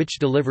voltage which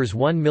delivers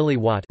 1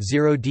 milliwatt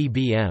 0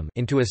 dBm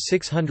into a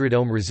 600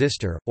 ohm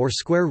resistor, or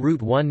square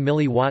root 1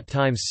 milliwatt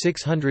times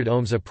 600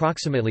 ohms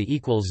approximately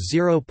equals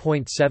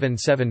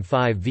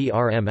 0.775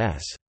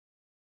 vrms.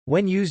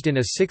 When used in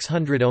a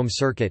 600 ohm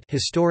circuit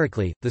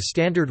historically, the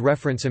standard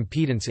reference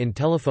impedance in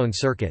telephone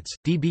circuits,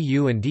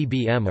 dBu and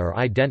dBm are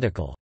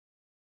identical.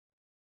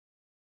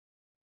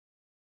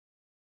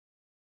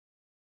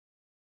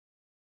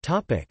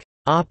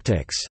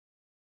 Optics.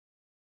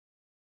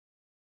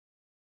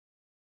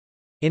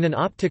 In an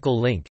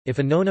optical link, if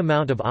a known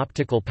amount of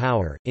optical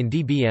power, in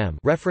dBm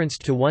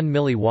referenced to 1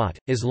 milliwatt,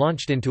 is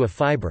launched into a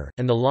fiber,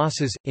 and the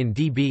losses, in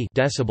dB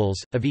decibels,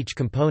 of each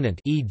component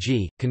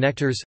e.g.,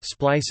 connectors,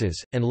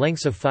 splices, and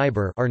lengths of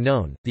fiber are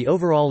known, the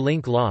overall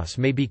link loss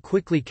may be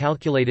quickly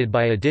calculated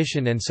by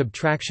addition and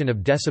subtraction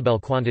of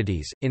decibel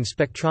quantities. In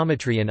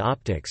spectrometry and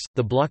optics,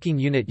 the blocking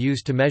unit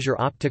used to measure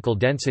optical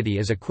density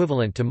is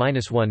equivalent to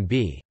 -1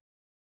 B.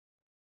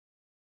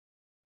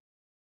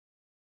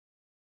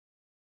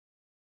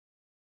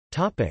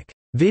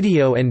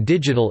 Video and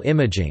digital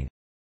imaging.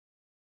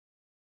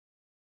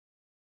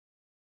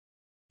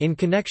 In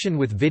connection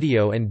with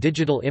video and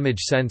digital image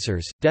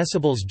sensors,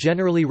 decibels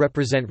generally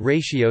represent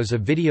ratios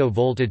of video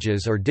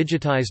voltages or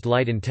digitized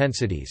light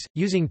intensities,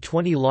 using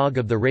 20 log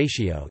of the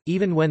ratio,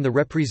 even when the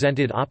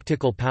represented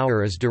optical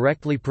power is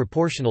directly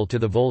proportional to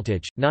the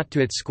voltage, not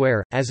to its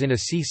square, as in a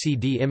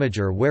CCD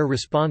imager where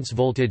response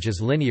voltage is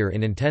linear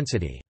in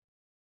intensity.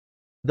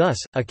 Thus,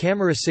 a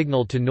camera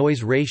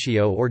signal-to-noise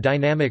ratio or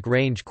dynamic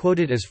range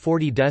quoted as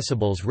 40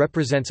 decibels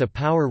represents a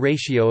power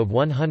ratio of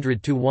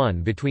 100 to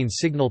 1 between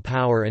signal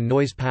power and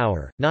noise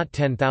power, not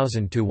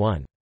 10,000 to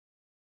 1.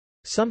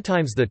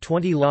 Sometimes the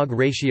 20 log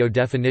ratio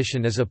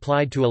definition is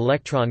applied to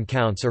electron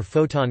counts or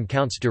photon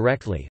counts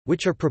directly,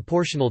 which are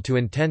proportional to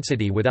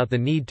intensity without the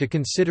need to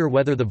consider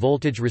whether the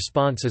voltage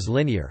response is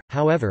linear.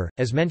 However,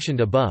 as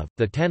mentioned above,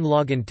 the 10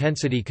 log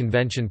intensity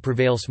convention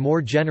prevails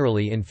more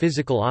generally in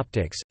physical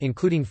optics,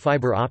 including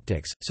fiber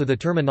optics, so the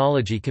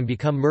terminology can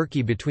become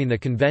murky between the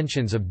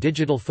conventions of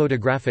digital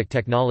photographic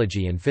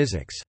technology and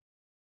physics.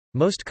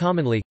 Most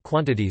commonly,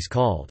 quantities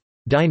called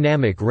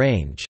dynamic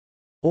range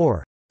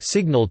or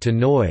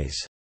signal-to-noise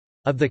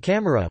of the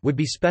camera would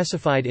be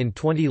specified in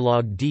 20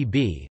 log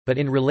dB, but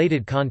in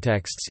related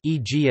contexts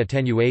e.g.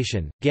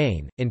 attenuation,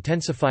 gain,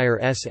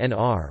 intensifier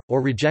SNR,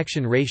 or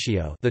rejection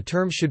ratio the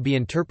term should be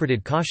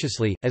interpreted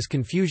cautiously, as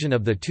confusion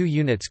of the two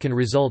units can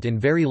result in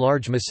very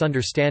large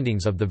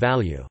misunderstandings of the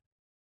value.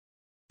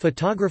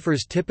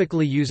 Photographers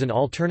typically use an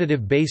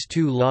alternative base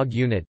 2 log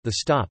unit, the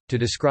stop, to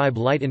describe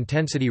light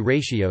intensity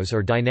ratios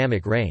or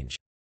dynamic range.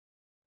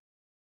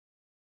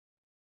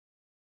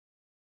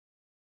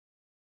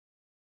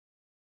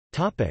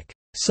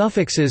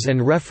 Suffixes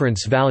and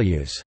reference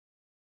values.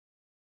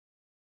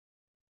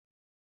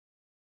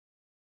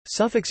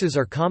 Suffixes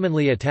are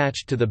commonly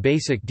attached to the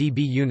basic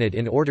dB unit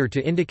in order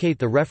to indicate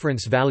the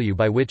reference value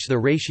by which the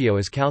ratio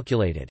is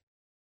calculated.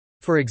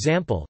 For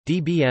example,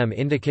 dBm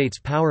indicates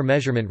power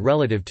measurement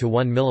relative to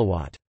 1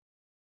 milliwatt.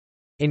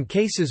 In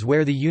cases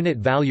where the unit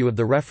value of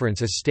the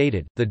reference is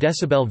stated, the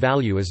decibel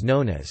value is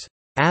known as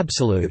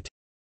absolute.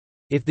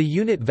 If the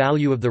unit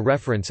value of the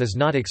reference is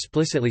not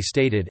explicitly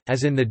stated,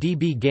 as in the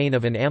dB gain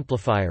of an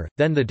amplifier,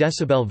 then the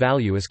decibel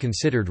value is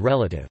considered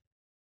relative.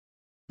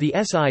 The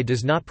SI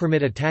does not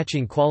permit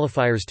attaching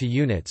qualifiers to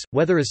units,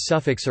 whether as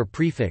suffix or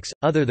prefix,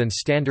 other than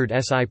standard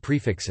SI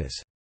prefixes.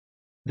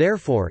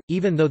 Therefore,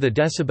 even though the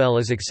decibel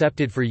is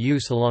accepted for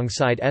use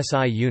alongside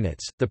SI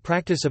units, the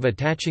practice of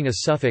attaching a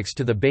suffix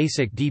to the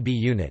basic dB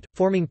unit,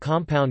 forming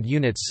compound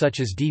units such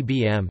as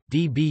dBm,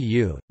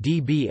 dBu,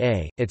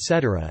 dBa,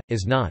 etc.,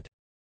 is not.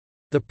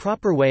 The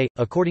proper way,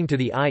 according to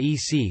the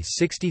IEC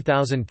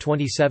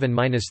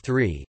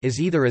 60027-3, is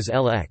either as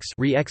Lx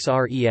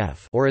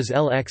or as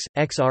Lx,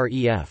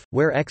 xref,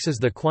 where x is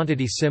the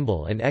quantity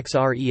symbol and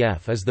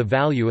xref is the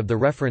value of the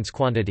reference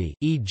quantity,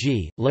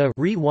 e.g., La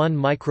Re 1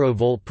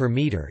 microvolt per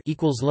meter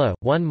equals La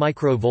 1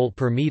 microvolt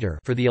per meter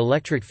for the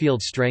electric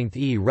field strength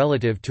E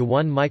relative to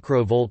 1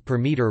 microvolt per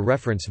meter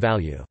reference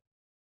value.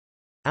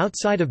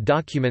 Outside of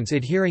documents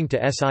adhering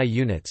to SI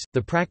units,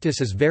 the practice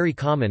is very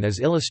common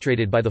as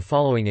illustrated by the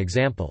following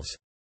examples.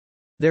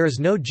 There is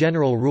no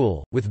general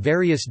rule, with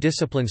various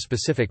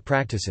discipline-specific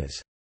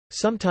practices.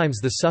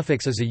 Sometimes the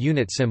suffix is a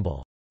unit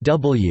symbol,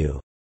 W,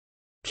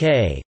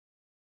 K,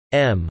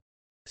 M.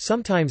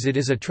 Sometimes it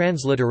is a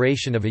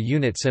transliteration of a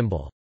unit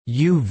symbol,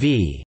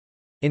 UV,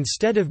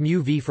 instead of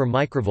μV for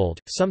microvolt.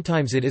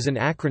 Sometimes it is an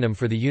acronym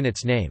for the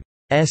unit's name,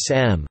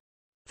 SM,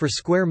 for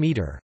square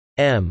meter,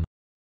 M,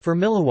 for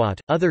milliwatt.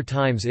 Other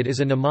times it is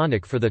a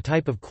mnemonic for the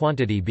type of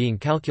quantity being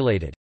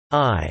calculated,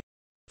 I,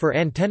 for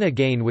antenna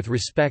gain with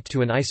respect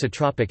to an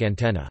isotropic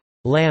antenna,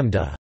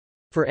 lambda,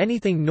 for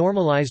anything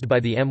normalized by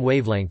the M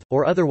wavelength,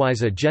 or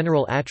otherwise a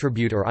general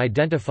attribute or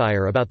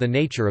identifier about the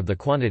nature of the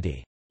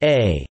quantity,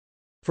 A,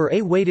 for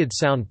a weighted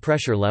sound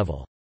pressure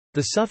level.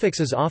 The suffix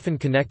is often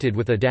connected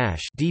with a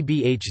dash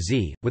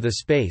dBHZ, with a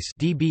space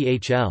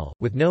dBHL,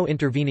 with no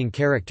intervening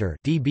character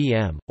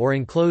dBm, or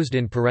enclosed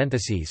in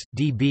parentheses,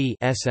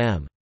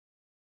 dB-SM.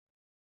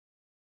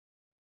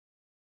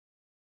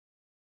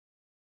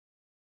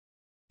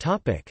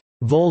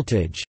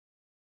 Voltage.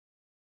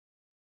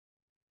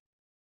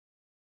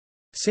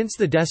 Since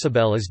the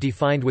decibel is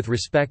defined with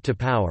respect to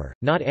power,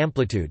 not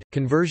amplitude,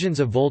 conversions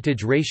of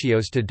voltage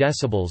ratios to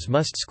decibels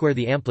must square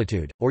the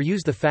amplitude, or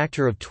use the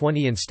factor of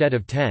 20 instead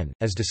of 10,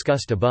 as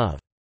discussed above.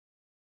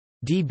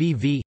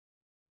 dBV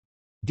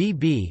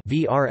dB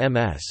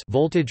VRMS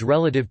voltage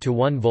relative to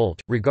 1 volt,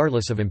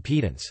 regardless of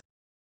impedance.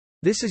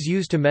 This is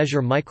used to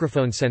measure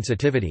microphone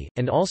sensitivity,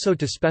 and also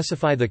to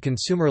specify the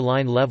consumer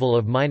line level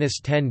of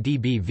 -10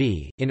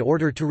 dBV, in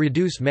order to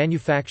reduce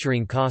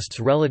manufacturing costs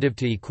relative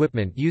to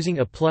equipment using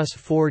a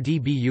 +4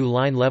 dBu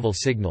line level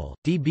signal,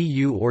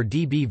 dBu or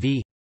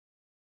dBV.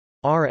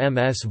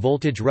 RMS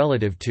voltage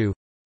relative to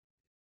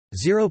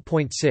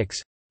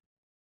 0.6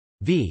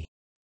 V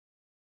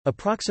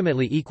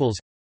approximately equals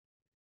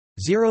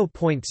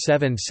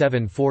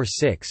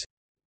 0.7746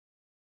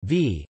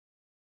 V.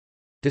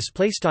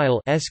 Display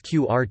style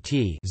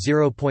sqrt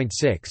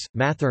 0.6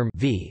 mathrm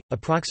v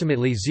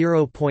approximately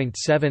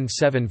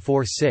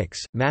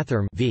 0.7746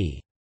 mathrm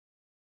v.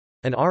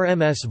 An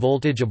RMS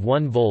voltage of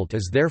 1 volt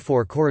is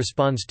therefore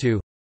corresponds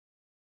to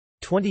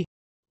 20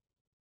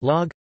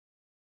 log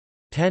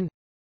 10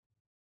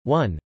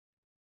 1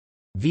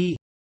 v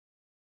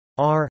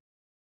r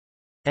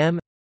m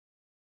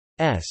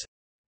s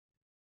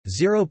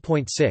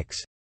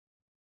 0.6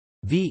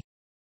 v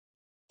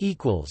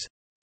equals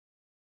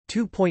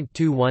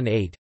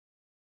 2.218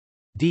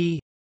 d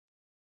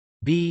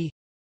b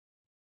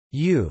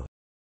u.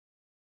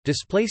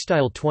 Display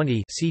style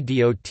 20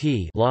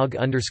 cdot log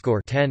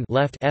underscore 10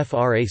 left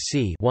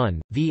frac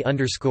 1 v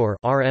underscore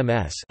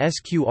rms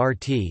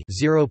sqrt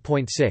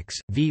 0.6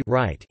 v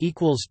right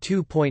equals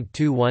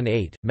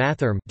 2.218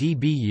 mathrm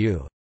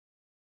dBu.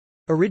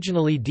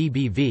 Originally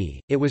dBV,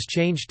 it was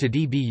changed to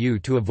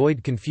dBu to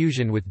avoid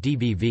confusion with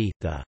dBV.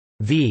 The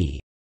v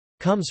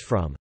comes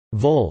from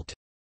volt,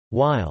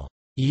 while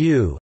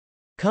U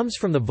comes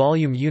from the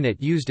volume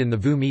unit used in the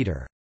VU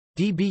meter.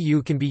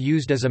 dBu can be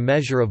used as a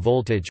measure of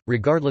voltage,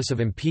 regardless of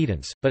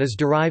impedance, but is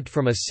derived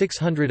from a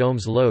 600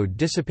 ohms load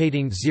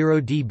dissipating 0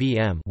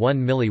 dBm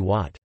 1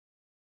 milliwatt.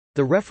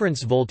 The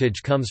reference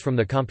voltage comes from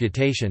the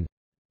computation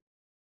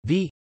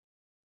V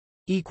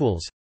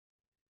equals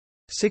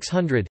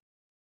 600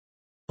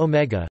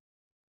 omega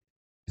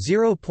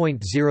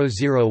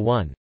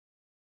 0.001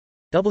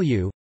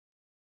 W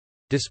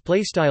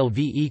display style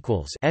V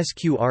equals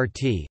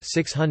sqrt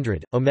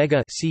 600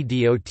 omega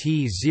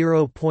cdot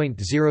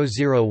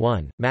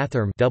 0.001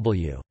 mathrm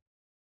W.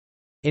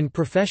 In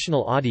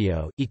professional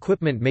audio,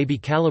 equipment may be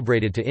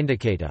calibrated to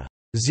indicate a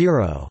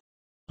zero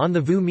on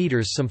the VU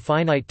meters some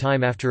finite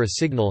time after a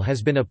signal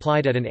has been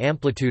applied at an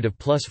amplitude of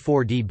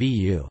 +4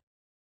 dBu.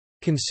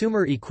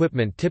 Consumer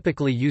equipment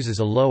typically uses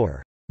a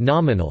lower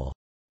nominal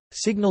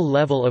signal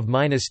level of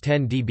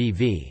 -10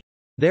 dBV.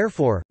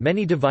 Therefore,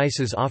 many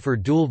devices offer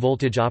dual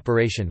voltage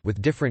operation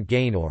with different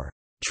gain or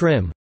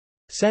trim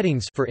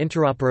settings for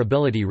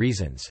interoperability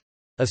reasons.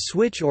 A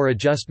switch or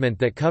adjustment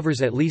that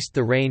covers at least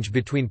the range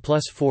between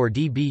 +4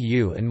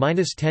 dBu and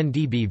 -10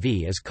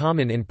 dBV is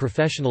common in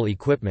professional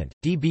equipment.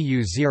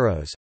 dBu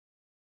zeros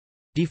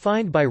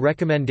defined by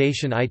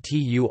recommendation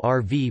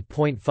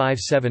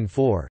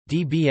ITU-RV.574,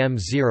 dBm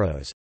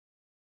zeros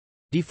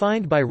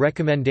defined by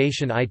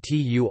recommendation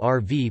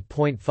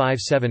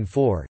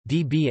ITU-RV.574,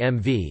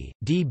 dBmV,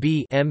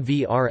 dB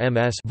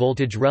RMS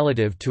voltage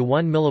relative to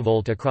 1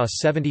 mV across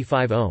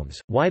 75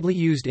 ohms, widely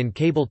used in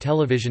cable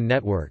television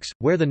networks,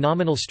 where the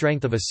nominal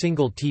strength of a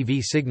single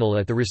TV signal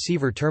at the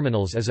receiver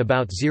terminals is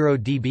about 0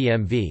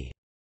 dBmV.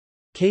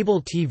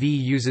 Cable TV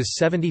uses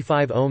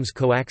 75 ohms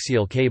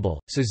coaxial cable,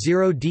 so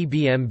 0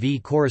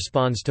 dBmV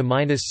corresponds to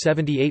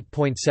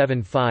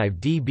 -78.75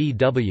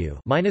 dBW,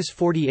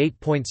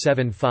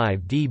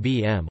 -48.75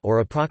 dBm, or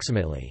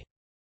approximately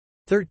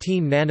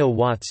 13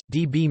 nanowatts,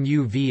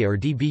 dBmu-V or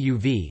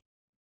dBuV.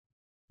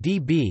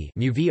 dB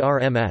mu-V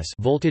RMS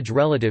voltage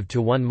relative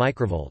to 1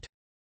 microvolt.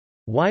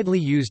 Widely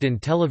used in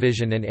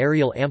television and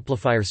aerial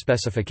amplifier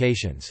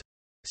specifications.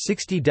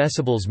 60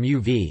 decibels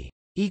mu-V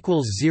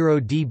equals 0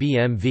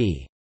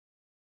 dBmV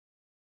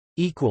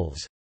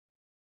equals.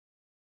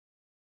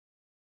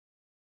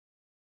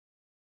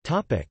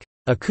 Topic: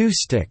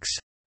 Acoustics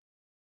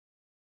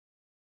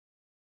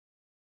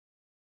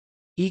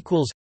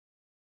equals.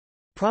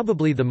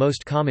 Probably the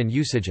most common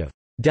usage of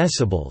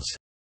decibels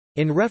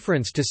in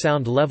reference to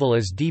sound level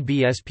is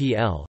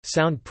dBSPL,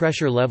 sound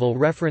pressure level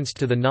referenced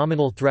to the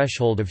nominal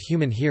threshold of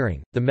human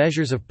hearing. The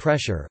measures of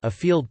pressure, a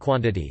field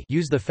quantity,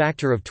 use the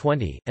factor of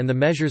 20, and the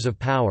measures of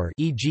power,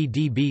 e.g.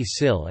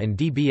 dBsil and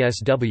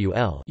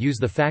dBSWL, use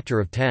the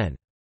factor of 10.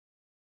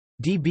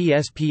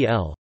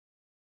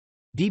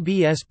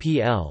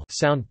 dBSPL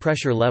sound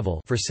pressure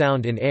level for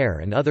sound in air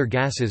and other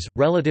gases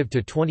relative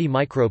to 20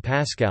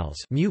 micropascals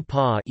mu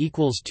pa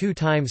equals 2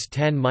 times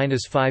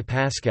 10⁻5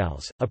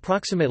 pascals,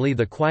 approximately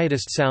the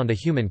quietest sound a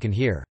human can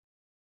hear.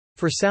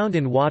 For sound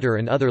in water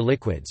and other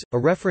liquids, a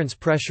reference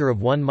pressure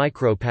of 1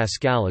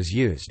 micropascal is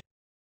used.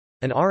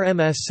 An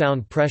RMS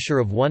sound pressure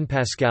of 1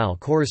 pascal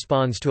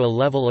corresponds to a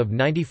level of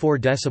 94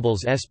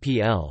 decibels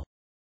SPL.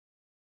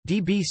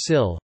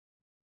 dBsil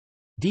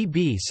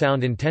dB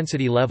sound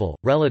intensity level,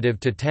 relative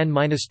to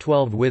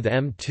 10⁻12 with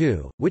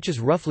M2, which is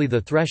roughly the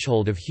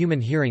threshold of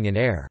human hearing in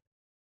air.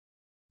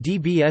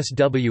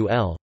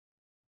 dBSWL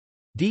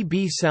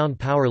dB sound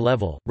power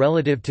level,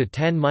 relative to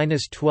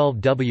 10⁻12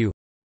 W.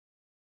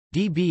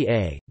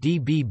 dBA,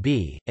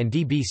 dBB, and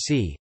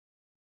dBc.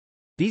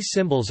 These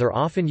symbols are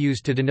often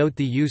used to denote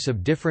the use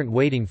of different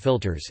weighting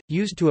filters,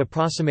 used to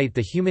approximate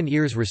the human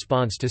ear's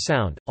response to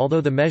sound,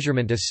 although the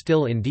measurement is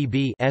still in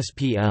dB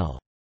SPL.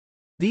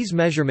 These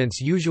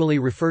measurements usually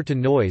refer to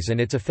noise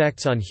and its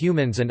effects on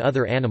humans and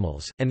other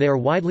animals, and they are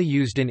widely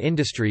used in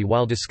industry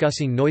while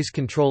discussing noise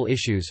control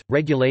issues,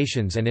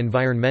 regulations and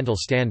environmental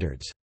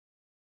standards.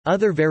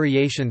 Other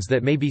variations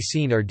that may be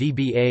seen are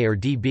dBA or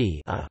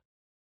dB.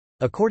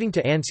 According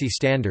to ANSI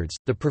standards,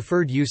 the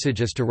preferred usage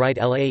is to write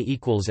LA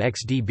equals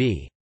X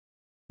dB.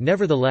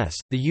 Nevertheless,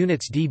 the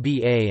units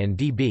dBA and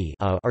dB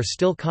are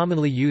still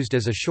commonly used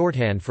as a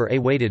shorthand for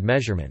A-weighted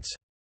measurements.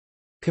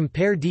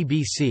 Compare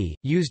dBc,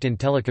 used in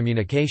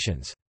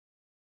telecommunications.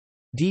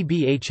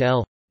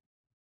 dBHL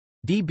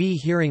dB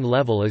hearing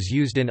level is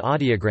used in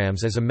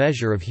audiograms as a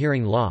measure of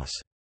hearing loss.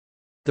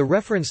 The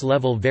reference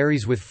level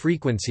varies with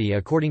frequency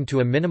according to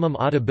a minimum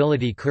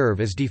audibility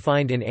curve as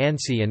defined in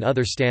ANSI and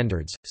other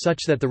standards,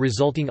 such that the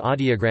resulting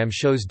audiogram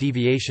shows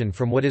deviation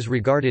from what is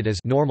regarded as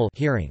normal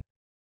hearing.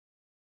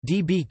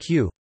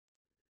 dBQ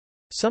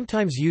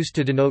sometimes used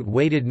to denote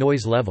weighted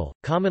noise level,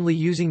 commonly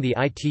using the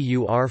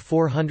ITU-R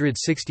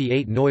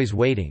 468 noise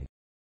weighting.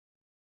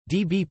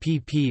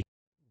 dBpp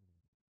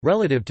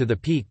relative to the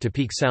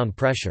peak-to-peak sound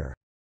pressure.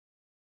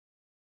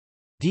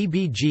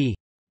 dBg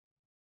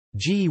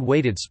G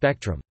weighted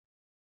spectrum.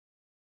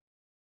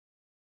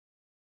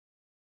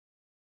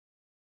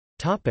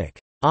 Topic: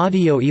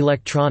 Audio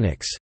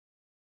electronics.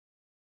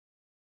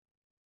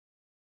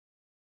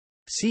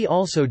 See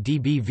also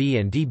dBV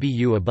and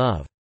dBu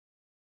above.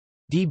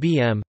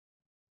 dBm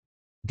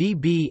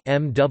dB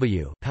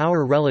MW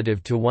power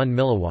relative to 1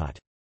 milliwatt.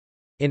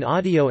 In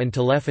audio and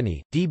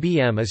telephony,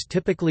 dBm is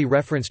typically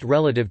referenced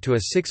relative to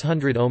a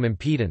 600 ohm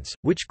impedance,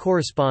 which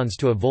corresponds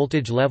to a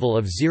voltage level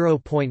of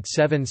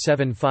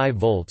 0.775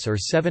 volts or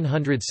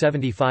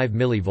 775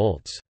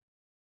 mV.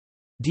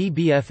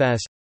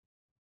 dBFS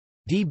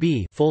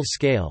dB full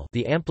scale,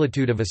 the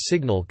amplitude of a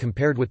signal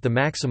compared with the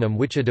maximum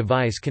which a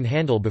device can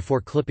handle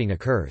before clipping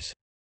occurs.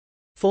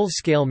 Full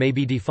scale may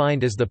be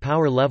defined as the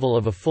power level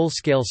of a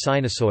full-scale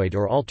sinusoid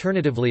or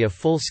alternatively a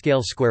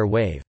full-scale square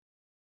wave.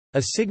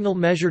 A signal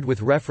measured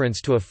with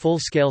reference to a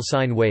full-scale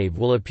sine wave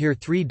will appear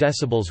 3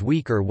 decibels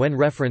weaker when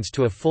referenced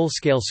to a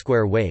full-scale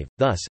square wave.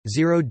 Thus,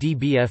 0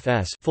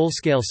 dBFS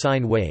full-scale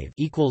sine wave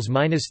equals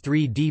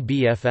 -3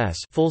 dBFS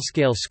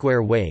full-scale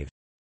square wave.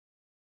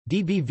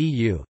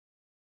 dBVU,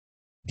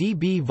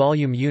 dB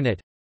volume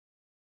unit,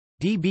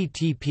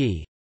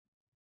 dBTP,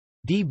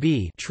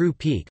 dB true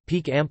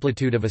peak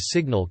amplitude of a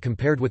signal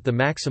compared with the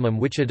maximum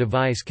which a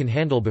device can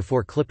handle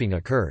before clipping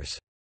occurs.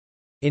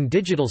 In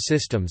digital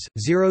systems,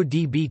 0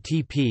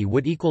 dBTP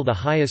would equal the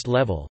highest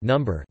level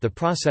number the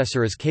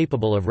processor is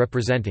capable of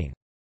representing.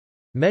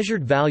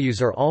 Measured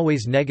values are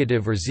always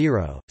negative or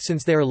zero,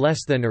 since they are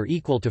less than or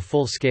equal to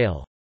full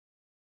scale.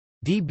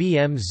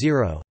 dBm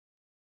 0.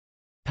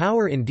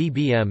 Power in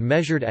dBm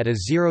measured at a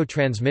zero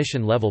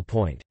transmission level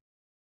point.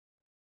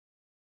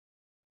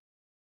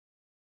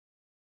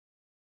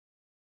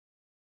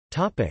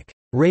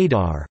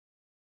 Radar.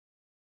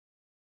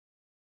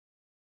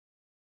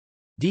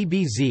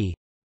 dBz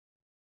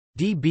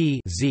dB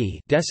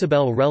z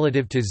decibel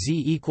relative to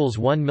z equals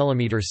 1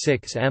 mm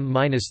 6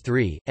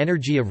 m-3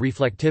 energy of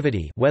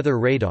reflectivity weather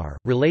radar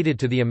related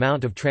to the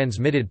amount of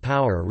transmitted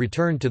power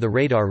returned to the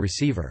radar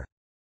receiver.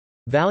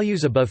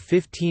 Values above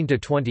 15 to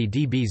 20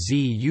 dBz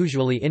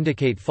usually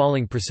indicate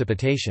falling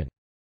precipitation.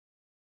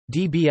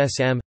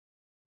 dBsm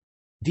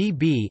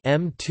dB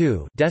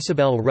m2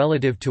 decibel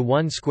relative to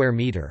 1 square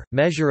meter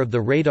measure of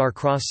the radar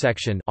cross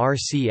section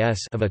RCS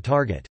of a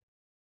target.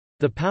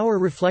 The power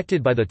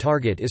reflected by the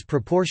target is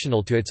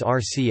proportional to its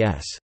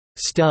RCS.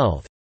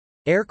 Stealth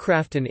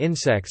aircraft and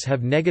insects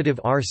have negative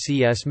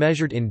RCS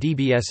measured in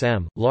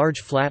dBsm,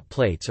 large flat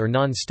plates or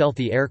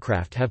non-stealthy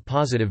aircraft have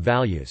positive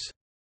values.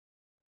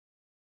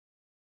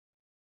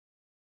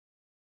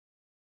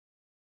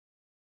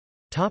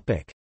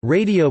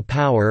 Radio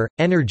power,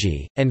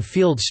 energy, and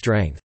field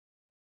strength.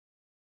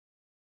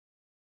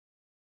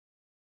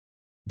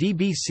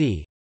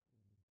 dBc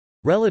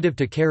relative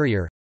to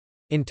carrier.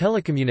 In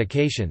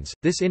telecommunications,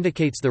 this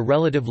indicates the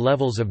relative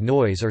levels of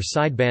noise or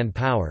sideband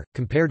power,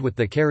 compared with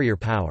the carrier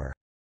power.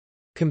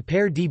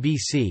 Compare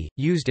dBc,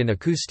 used in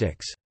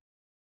acoustics.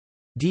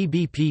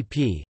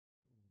 dBpp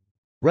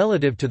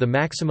relative to the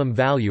maximum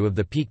value of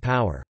the peak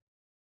power.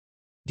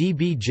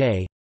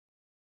 dBj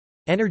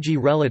energy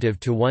relative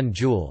to 1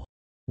 joule.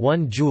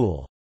 1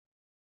 joule.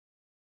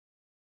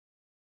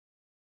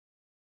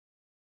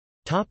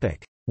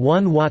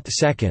 1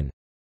 watt-second.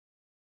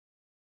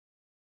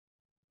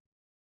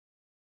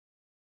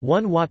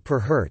 1 watt per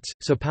hertz,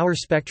 so power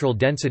spectral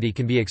density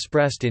can be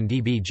expressed in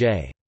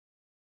dBj.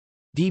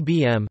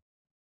 dBm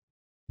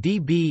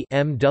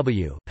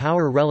dBmW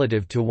power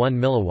relative to 1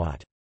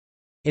 milliwatt.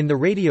 In the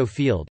radio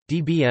field,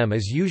 dBm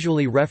is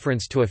usually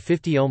referenced to a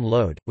 50 ohm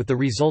load, with the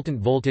resultant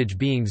voltage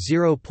being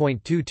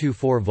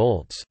 0.224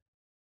 volts.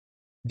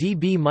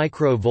 dB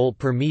microvolt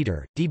per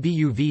meter,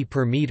 dBUV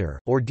per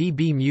meter, or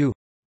dBmu.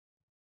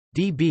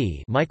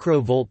 dB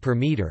microvolt per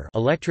meter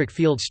electric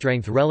field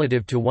strength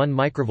relative to 1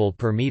 microvolt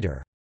per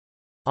meter.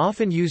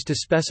 Often used to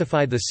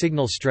specify the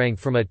signal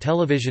strength from a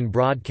television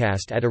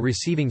broadcast at a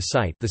receiving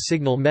site, the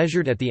signal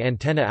measured at the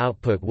antenna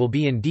output will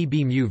be in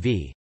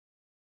dBmu-V.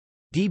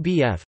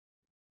 dBf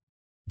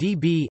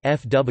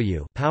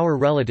dBFW power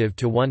relative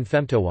to 1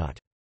 femtowatt.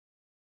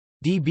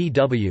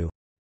 dBW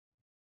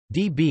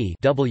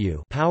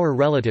dBW power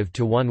relative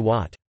to 1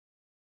 watt.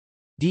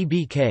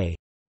 dBk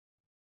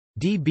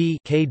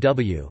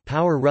dBkW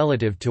power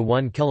relative to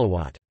 1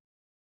 kilowatt.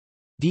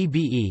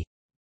 dBe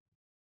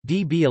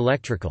dB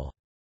electrical.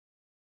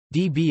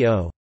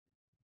 dBo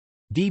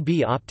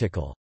dB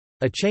optical.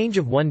 A change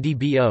of 1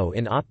 dBo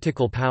in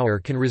optical power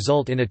can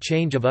result in a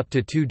change of up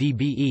to 2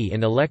 dBe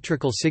in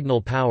electrical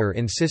signal power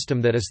in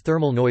system that is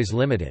thermal noise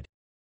limited.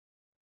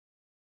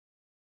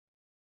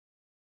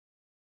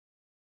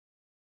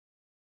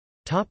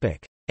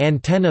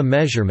 Antenna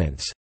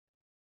measurements.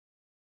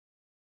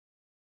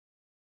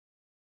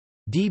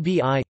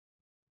 dBi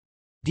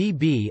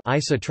dB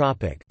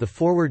isotropic, the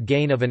forward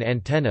gain of an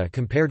antenna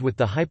compared with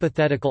the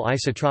hypothetical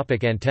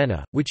isotropic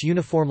antenna, which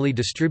uniformly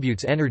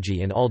distributes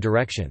energy in all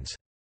directions.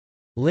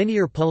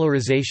 Linear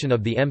polarization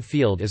of the M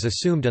field is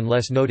assumed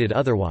unless noted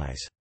otherwise.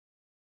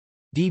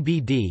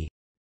 dBd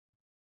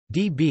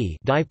dB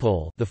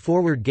dipole, the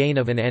forward gain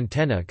of an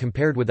antenna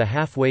compared with a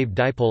half-wave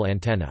dipole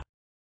antenna.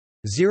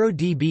 0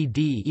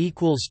 dBd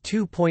equals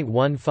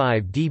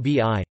 2.15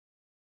 dBi.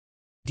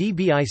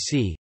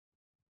 dBic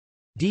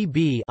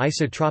dB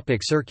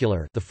isotropic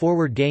circular, the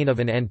forward gain of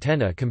an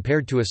antenna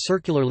compared to a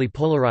circularly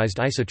polarized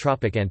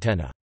isotropic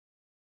antenna.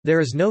 There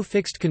is no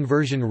fixed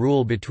conversion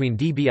rule between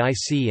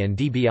dBIC and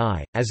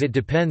dBi, as it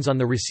depends on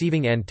the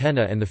receiving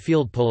antenna and the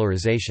field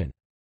polarization.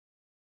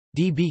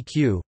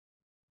 dBq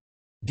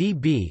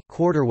dB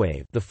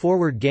quarter-wave, the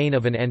forward gain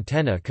of an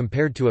antenna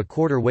compared to a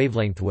quarter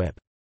wavelength WIP.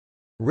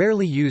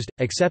 Rarely used,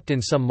 except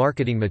in some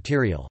marketing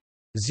material.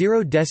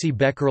 0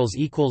 decibecquerels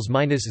equals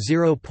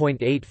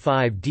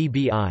 -0.85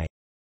 dBi.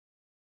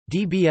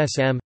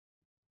 dBsm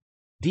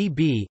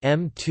dB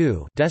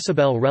m2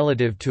 decibel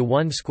relative to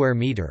 1 square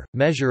meter,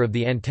 measure of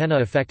the antenna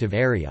effective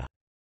area.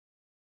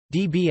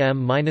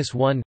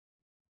 dBm-1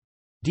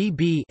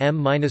 dB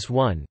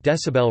m-1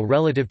 decibel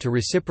relative to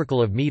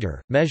reciprocal of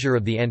meter, measure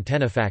of the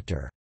antenna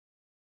factor.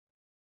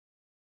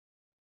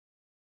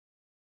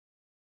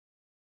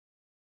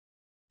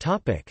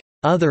 Topic: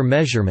 Other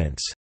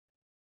measurements.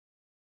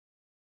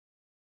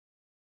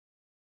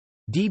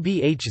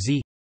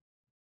 dBHz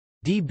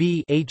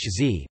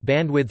dBHz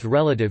bandwidth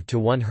relative to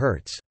 1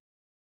 Hz.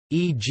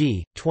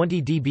 E.g.,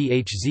 20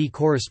 dBHz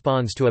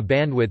corresponds to a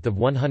bandwidth of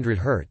 100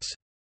 Hz.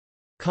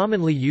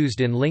 Commonly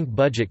used in link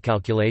budget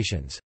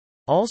calculations.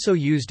 Also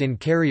used in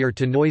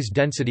carrier-to-noise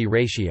density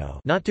ratio,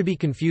 not to be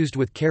confused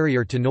with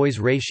carrier-to-noise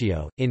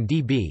ratio, in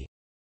dB.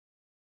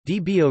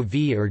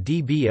 dBOV or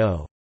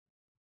dBO.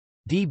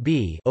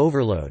 dB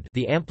overload,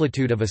 the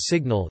amplitude of a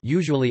signal,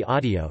 usually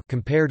audio,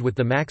 compared with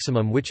the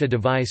maximum which a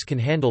device can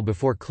handle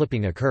before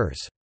clipping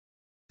occurs.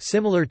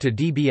 Similar to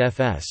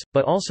dBFS,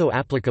 but also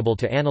applicable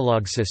to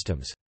analog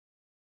systems.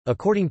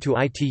 According to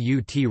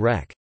ITU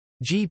Rec.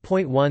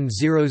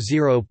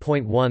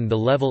 G.100.1, the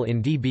level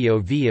in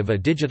dBOV of a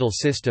digital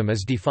system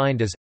is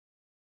defined as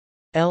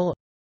L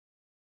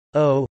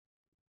O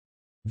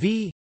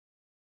V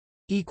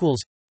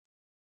equals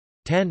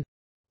 10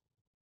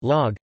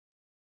 log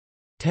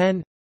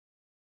 10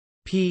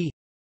 P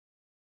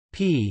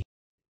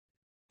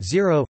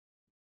 0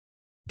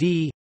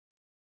 D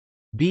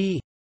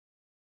B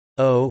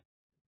O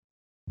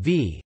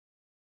V.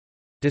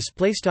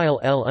 Display style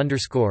L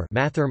underscore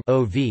mathrm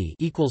OV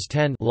equals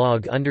 10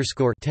 log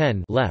underscore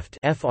 10 left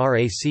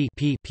frac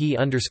P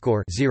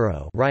underscore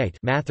 0 right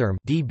mathrm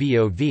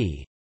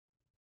dBOV,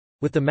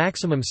 with the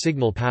maximum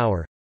signal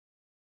power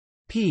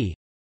P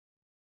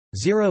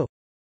 0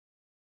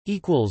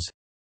 equals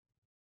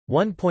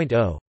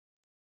 1.0.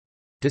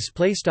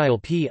 Display style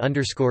P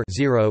underscore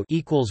 0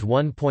 equals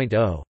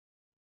 1.0.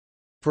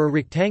 For a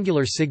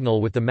rectangular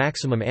signal with the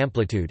maximum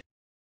amplitude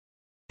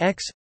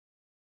X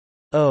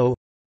O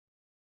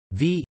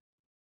V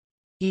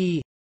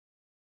E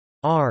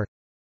R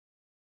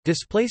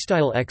display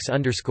style X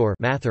underscore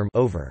mathrm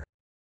over,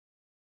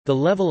 the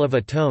level of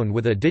a tone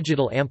with a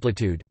digital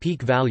amplitude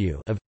peak value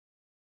of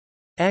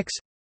X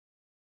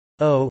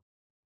O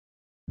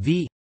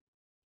V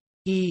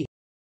E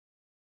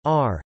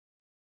R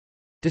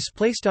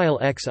display style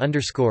X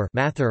underscore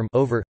mathrm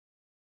over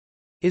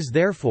is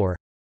therefore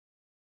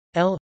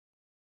L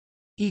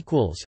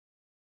equals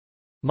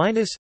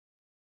minus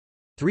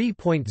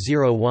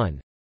 3.01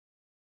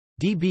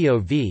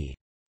 dBOV.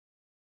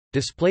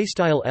 Display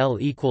style L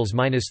equals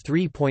minus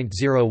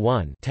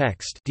 3.01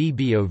 text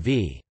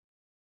dBOV.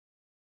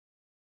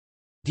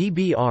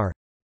 dBr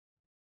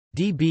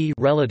dB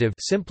relative,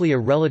 simply a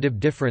relative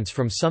difference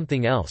from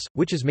something else,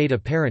 which is made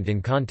apparent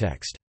in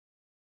context.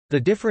 The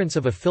difference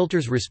of a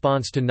filter's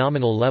response to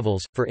nominal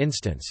levels, for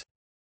instance.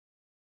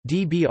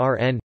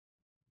 dBrn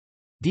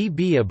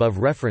dB above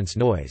reference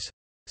noise.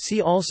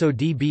 See also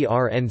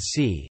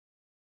dBrnc.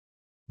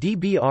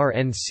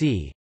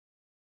 dBrnc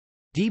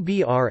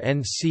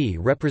dBrnc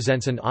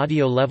represents an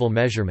audio level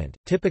measurement,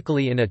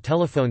 typically in a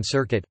telephone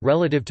circuit,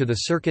 relative to the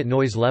circuit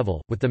noise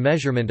level, with the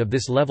measurement of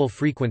this level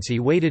frequency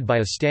weighted by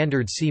a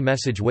standard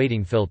C-message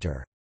weighting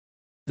filter.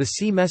 The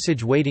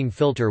C-message weighting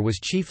filter was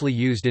chiefly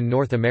used in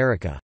North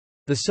America.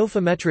 The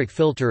sophometric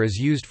filter is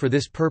used for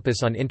this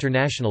purpose on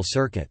international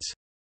circuits.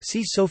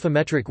 See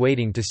sophometric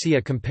weighting to see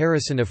a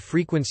comparison of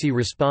frequency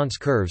response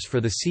curves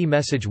for the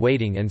C-message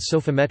weighting and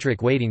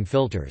sophometric weighting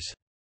filters.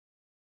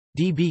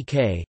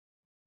 dBk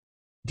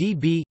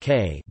dB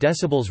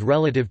decibels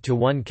relative to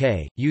 1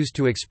 K, used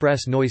to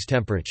express noise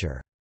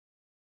temperature.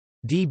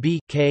 dB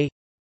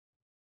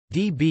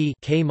dB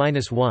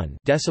K-1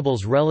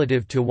 decibels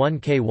relative to 1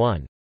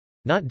 K1,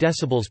 not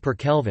decibels per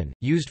Kelvin,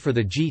 used for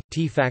the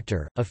G/T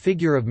factor, a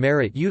figure of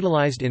merit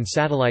utilized in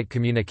satellite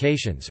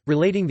communications,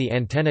 relating the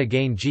antenna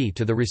gain G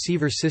to the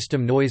receiver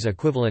system noise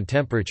equivalent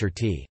temperature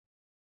T.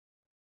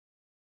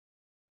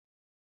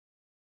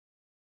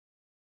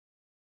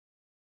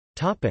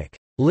 Topic: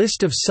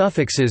 List of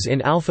suffixes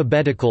in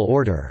alphabetical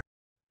order.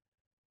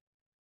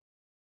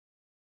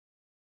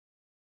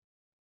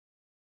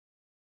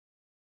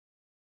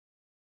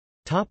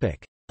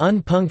 Topic: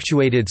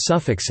 Unpunctuated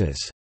suffixes.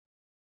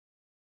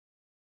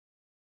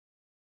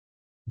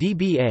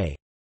 dBA,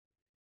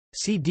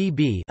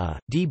 CDB,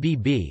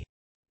 DBB,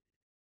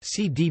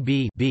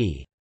 CDB,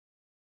 B,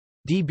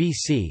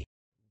 DBC.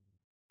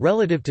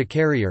 Relative to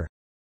carrier.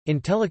 In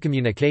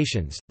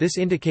telecommunications, this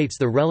indicates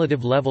the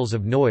relative levels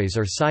of noise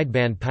or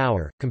sideband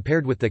power,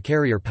 compared with the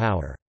carrier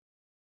power.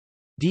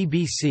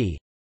 dBc,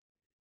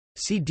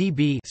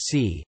 CDB,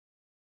 C,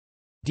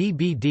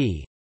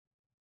 dBd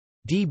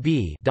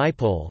dB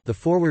dipole, the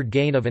forward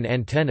gain of an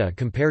antenna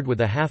compared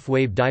with a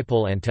half-wave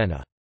dipole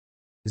antenna.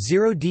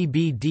 0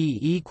 dBd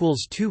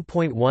equals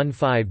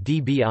 2.15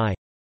 dBi.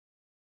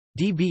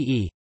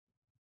 dBe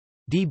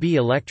dB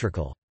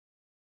electrical.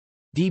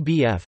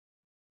 dBf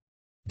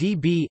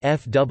dB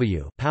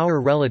FW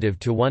power relative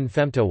to 1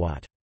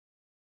 femtowatt.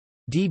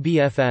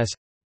 dBfs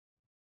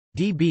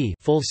dB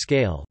full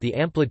scale, the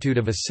amplitude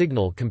of a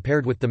signal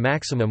compared with the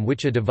maximum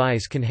which a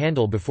device can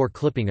handle before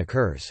clipping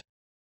occurs.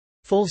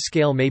 Full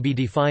scale may be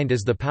defined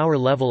as the power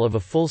level of a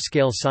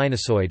full-scale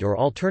sinusoid or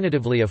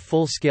alternatively a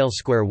full-scale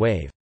square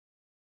wave.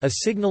 A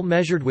signal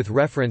measured with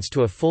reference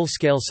to a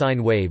full-scale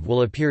sine wave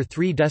will appear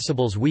 3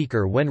 decibels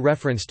weaker when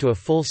referenced to a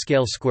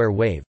full-scale square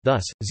wave.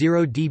 Thus,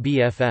 0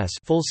 dBfs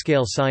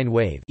full-scale sine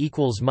wave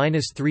equals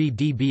 -3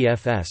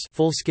 dBfs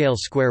full-scale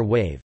square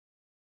wave.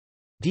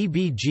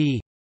 dBg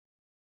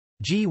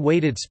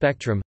G-weighted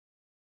spectrum.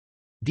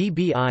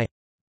 dBi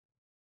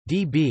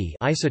dB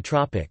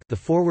isotropic, the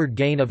forward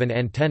gain of an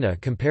antenna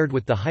compared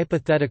with the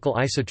hypothetical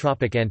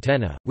isotropic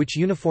antenna, which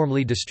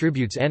uniformly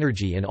distributes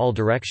energy in all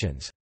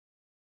directions.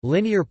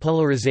 Linear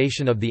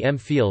polarization of the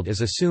M-field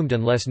is assumed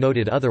unless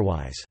noted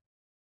otherwise.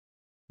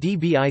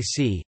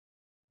 dBic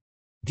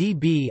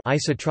dB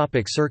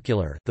isotropic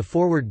circular, the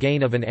forward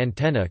gain of an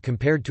antenna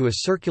compared to a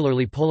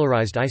circularly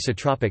polarized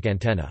isotropic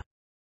antenna.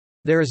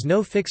 There is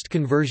no fixed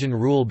conversion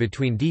rule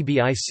between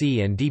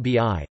dBic and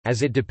dBi,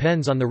 as it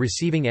depends on the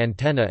receiving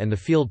antenna and the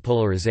field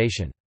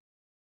polarization.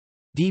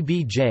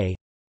 dBj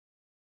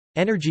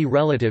energy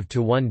relative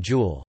to 1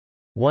 joule.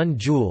 1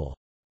 joule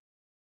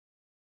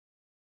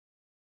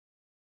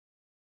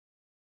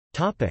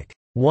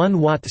 1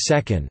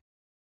 watt-second.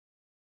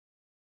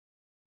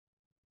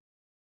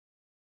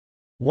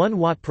 1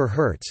 watt per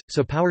hertz,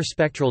 so power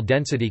spectral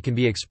density can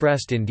be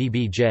expressed in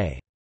dBj.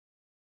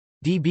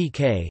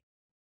 dBk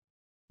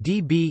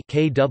dB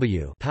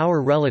kW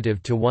power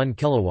relative to 1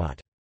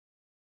 kilowatt.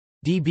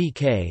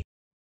 dBk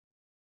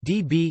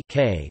dB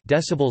K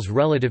decibels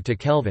relative to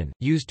Kelvin,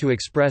 used to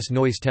express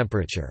noise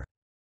temperature.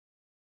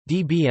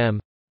 dBm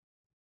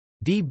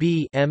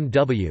dB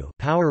MW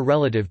power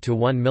relative to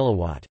 1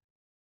 milliwatt.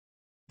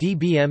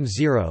 dBm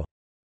 0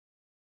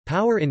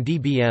 power in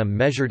dBm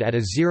measured at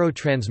a zero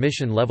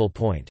transmission level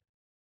point.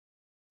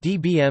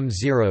 dBm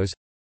zeros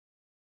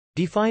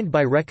defined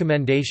by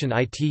recommendation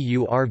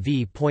ITU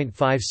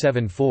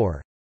RV.574.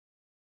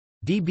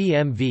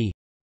 dBmV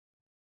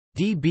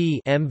dB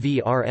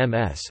MV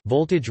RMS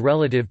voltage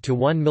relative to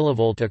 1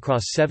 mV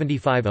across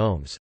 75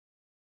 ohms.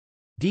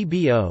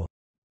 dBo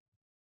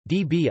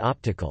dB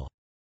optical.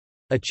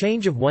 A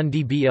change of 1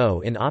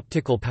 dBo in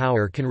optical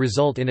power can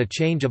result in a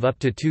change of up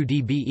to 2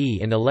 dBe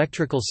in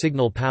electrical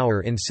signal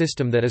power in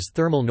system that is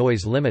thermal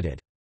noise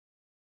limited.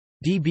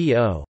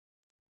 dBo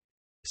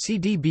see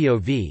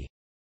dBov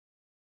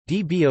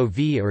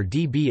dBov or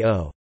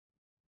dBo.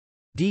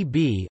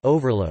 dB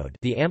overload,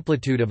 the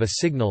amplitude of a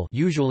signal,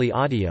 usually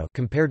audio,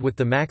 compared with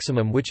the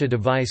maximum which a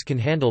device can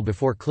handle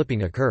before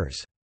clipping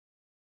occurs.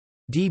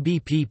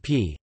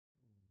 dBpp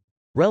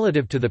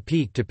relative to the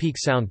peak-to-peak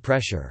sound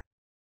pressure.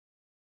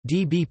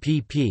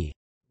 dBpp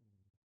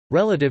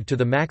relative to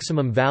the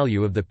maximum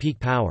value of the peak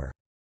power.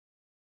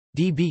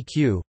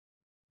 dBq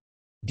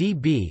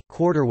dB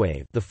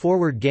quarter-wave, the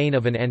forward gain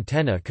of an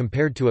antenna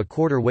compared to a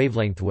quarter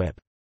wavelength whip.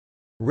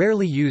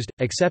 Rarely used,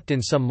 except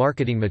in some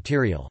marketing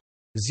material.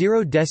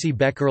 0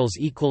 decibecquerels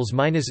equals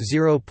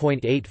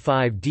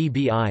 -0.85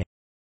 dBi.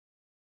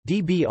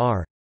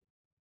 dBr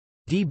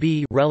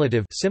dB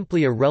relative,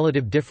 simply a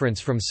relative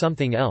difference from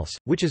something else,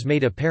 which is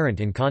made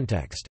apparent in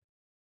context.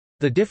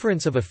 The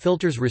difference of a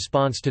filter's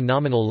response to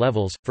nominal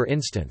levels, for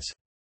instance.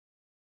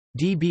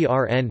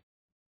 dBrn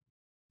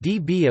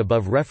dB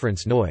above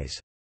reference noise.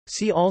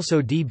 See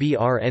also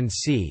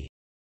dBrnc.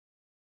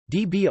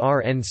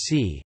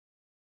 dBrnc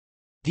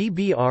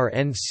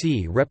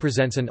dBrnc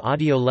represents an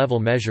audio level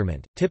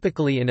measurement,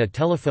 typically in a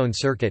telephone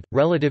circuit,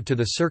 relative to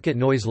the circuit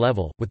noise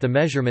level, with the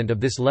measurement of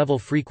this level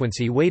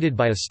frequency weighted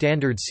by a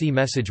standard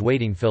C-message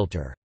weighting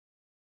filter.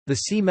 The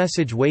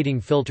C-message weighting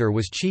filter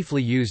was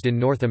chiefly used in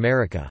North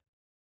America.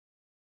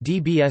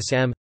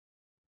 dBsm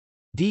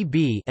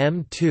dB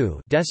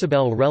M2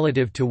 decibel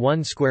relative to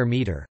 1 square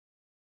meter.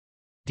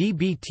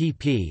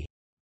 dBtp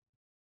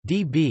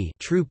dB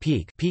true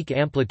peak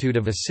amplitude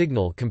of a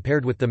signal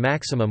compared with the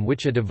maximum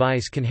which a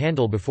device can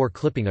handle before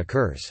clipping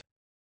occurs.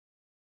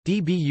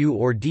 dBu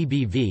or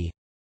dBv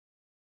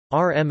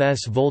RMS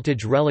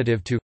voltage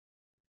relative to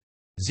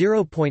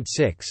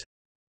 0.6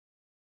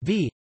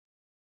 V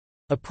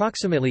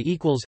approximately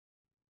equals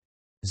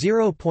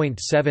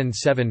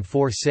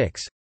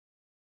 0.7746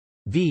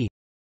 V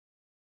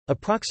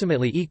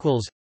approximately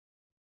equals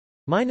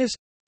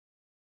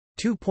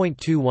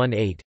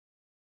 -2.218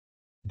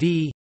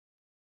 D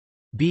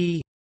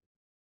B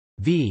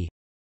V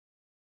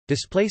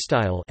display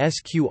style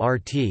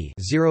sqrt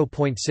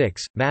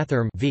 0.6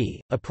 mathrm V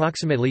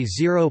approximately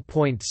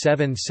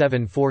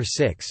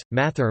 0.7746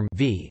 mathrm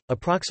V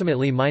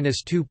approximately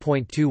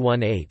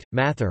 -2.218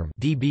 mathrm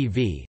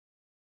dBV.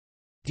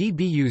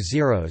 dBu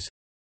zeros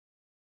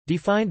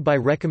Defined by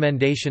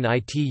Recommendation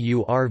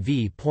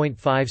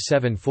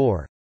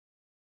ITU-RV.574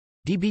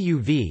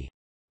 dBUV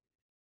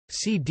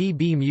C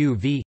dB mu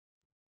v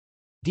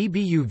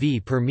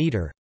dBUV per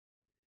meter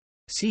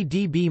C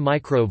dB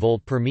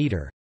microvolt per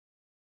meter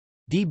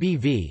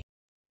dBV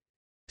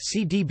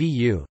C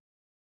dBu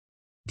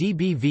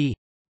dBV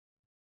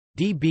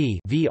dB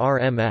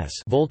VRMS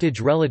voltage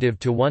relative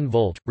to 1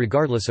 volt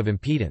regardless of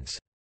impedance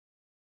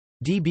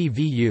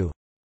dBVU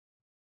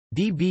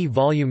dB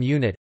volume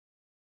unit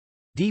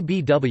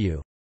dBW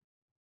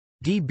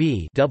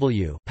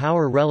dBW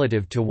power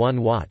relative to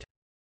 1 watt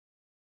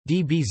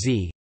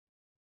dBZ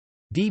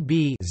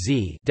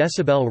dBZ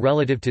decibel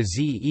relative to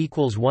Z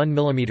equals 1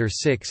 mm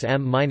 6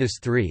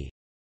 m-3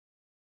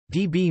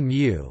 dB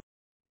mu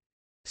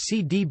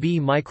C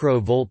dB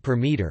microvolt per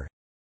meter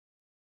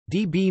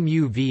dB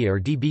mu V or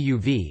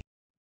dBUV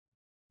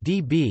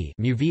dB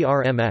mu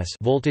VRMS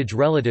voltage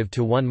relative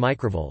to 1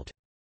 microvolt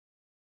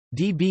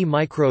dB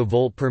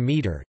microvolt per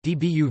meter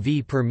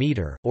dBUV per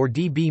meter or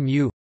dB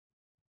mu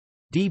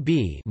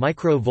dB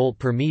microvolt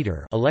per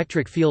meter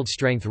electric field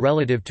strength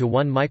relative to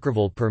 1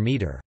 microvolt per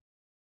meter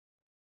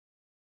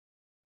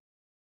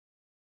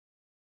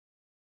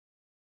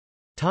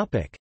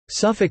topic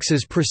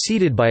suffixes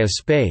preceded by a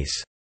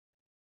space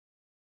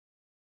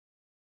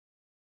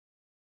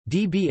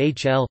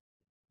dBHL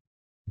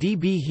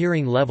dB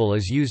hearing level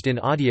is used in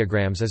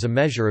audiograms as a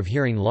measure of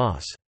hearing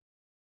loss.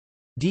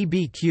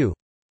 dBQ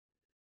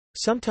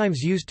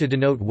sometimes used to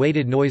denote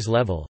weighted noise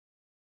level.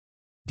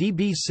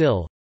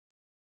 dBSIL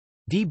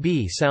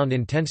dB sound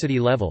intensity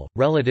level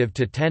relative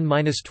to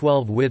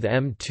 10⁻12 with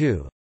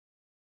M2.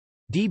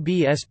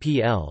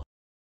 dBSPL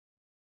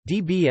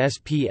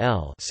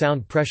dBSPL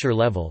sound pressure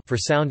level for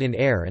sound in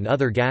air and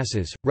other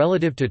gases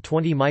relative to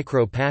 20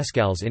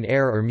 micropascals in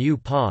air or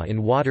μ/Pa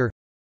in water.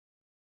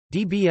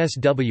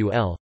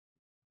 dBSWL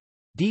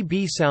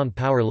dB sound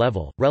power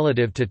level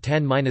relative to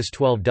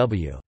 10⁻12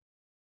 W.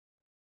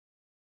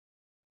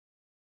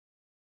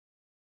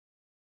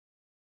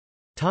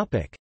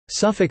 Topic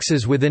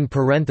suffixes within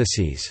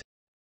parentheses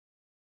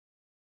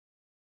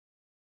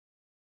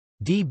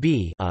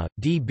dB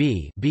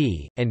dB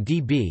B and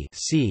dB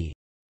C.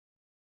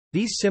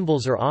 These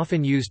symbols are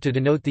often used to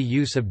denote the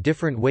use of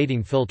different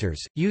weighting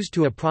filters, used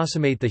to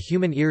approximate the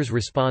human ear's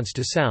response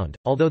to sound,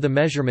 although the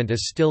measurement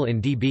is still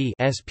in dB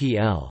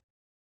 (SPL).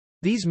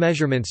 These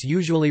measurements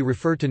usually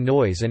refer to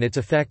noise and its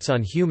effects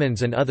on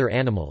humans and other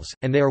animals,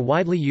 and they are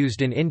widely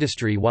used in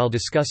industry while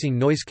discussing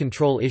noise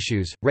control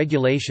issues,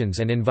 regulations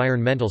and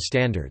environmental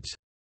standards.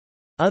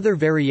 Other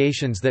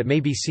variations that may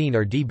be seen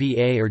are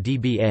dBA or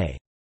dBA.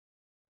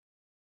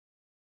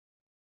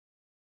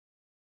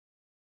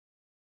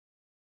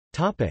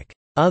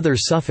 Other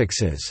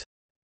suffixes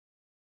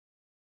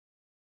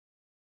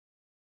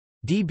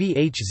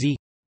dBHZ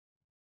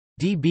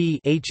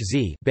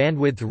dBHZ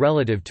bandwidth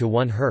relative to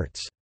 1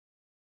 Hz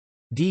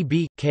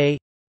dB K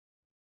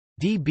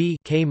dB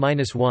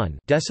K-1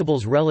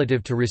 decibels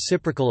relative to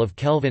reciprocal of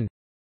Kelvin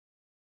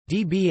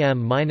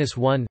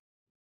dBm-1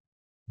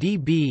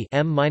 dB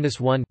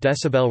m-1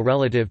 decibel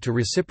relative to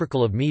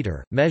reciprocal of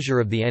meter measure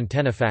of the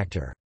antenna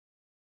factor.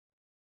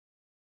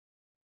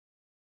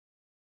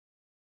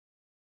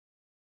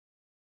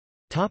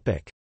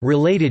 Topic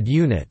related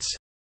units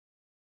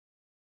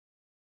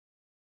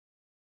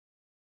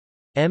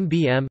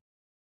MBM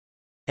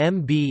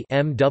MB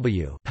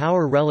MW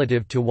power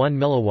relative to 1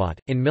 milliwatt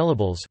in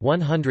millibels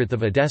 1/100th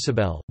of a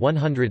decibel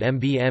 100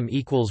 MBM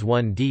equals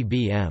 1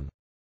 dBm.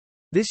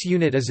 This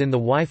unit is in the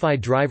Wi-Fi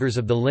drivers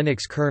of the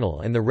Linux kernel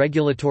and the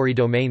regulatory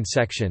domain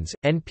sections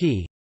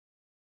NP.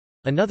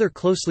 Another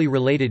closely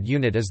related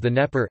unit is the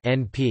Nepper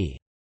NP.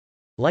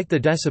 Like the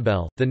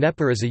decibel, the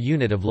Nepper is a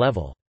unit of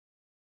level.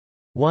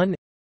 1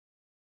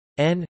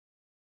 N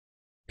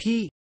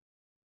P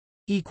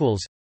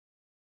equals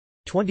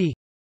 20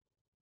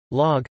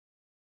 log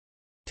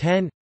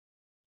 10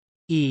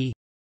 E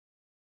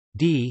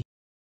D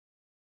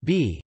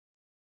B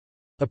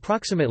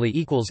approximately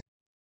equals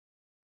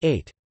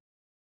 8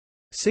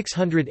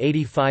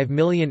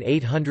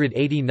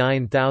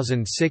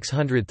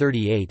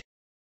 685,889,638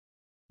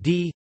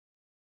 D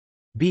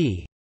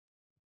B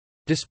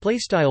display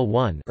style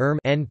 1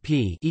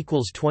 NP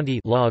equals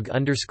 20 log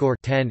underscore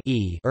 10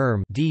 E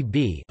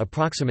dB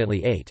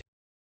approximately 8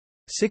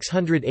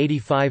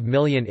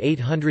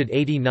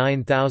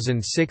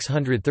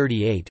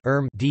 685,889,638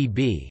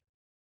 dB.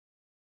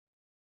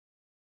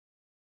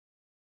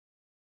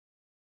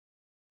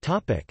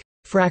 Topic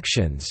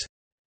fractions.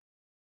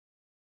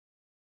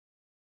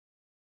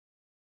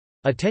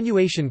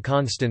 Attenuation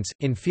constants,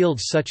 in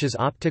fields such as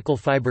optical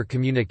fiber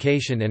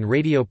communication and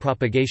radio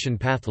propagation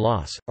path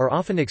loss, are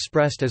often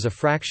expressed as a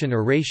fraction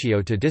or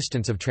ratio to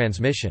distance of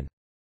transmission.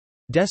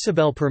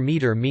 Decibel per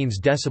meter means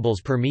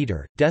decibels per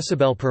meter,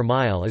 decibel per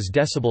mile is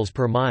decibels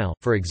per mile,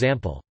 for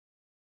example.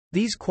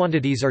 These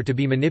quantities are to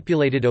be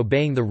manipulated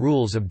obeying the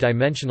rules of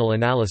dimensional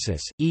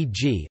analysis,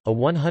 e.g., a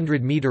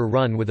 100-meter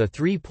run with a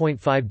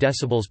 3.5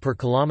 decibels per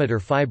kilometer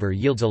fiber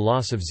yields a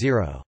loss of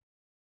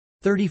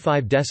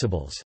 0.35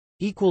 decibels.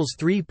 equals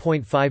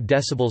 3.5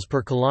 decibels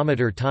per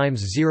kilometer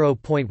times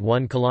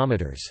 0.1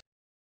 kilometers.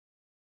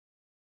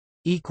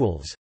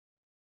 Equals.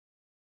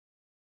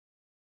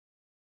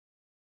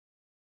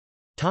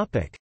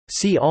 Topic.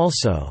 See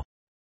also.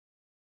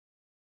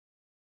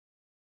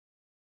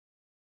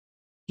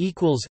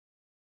 Equals.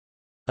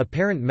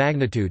 Apparent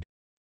magnitude.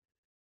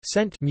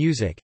 Cent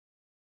music.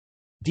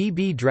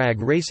 dB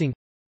drag racing.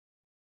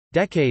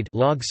 Decade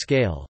log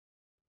scale.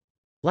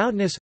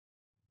 Loudness.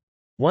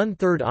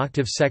 1/3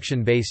 octave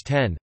section base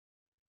 10.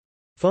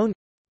 Phone.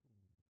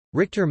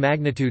 Richter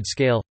magnitude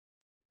scale.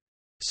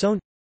 Sone.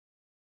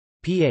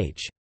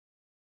 pH.